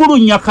omukulu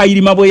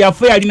Nyakayirima bwe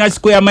yafe yalina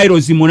square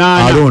miles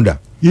 8 alonda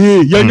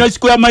yalina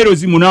square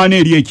miles 8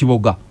 eri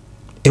ekiboga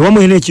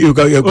ewamu ene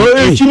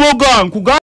ekiboga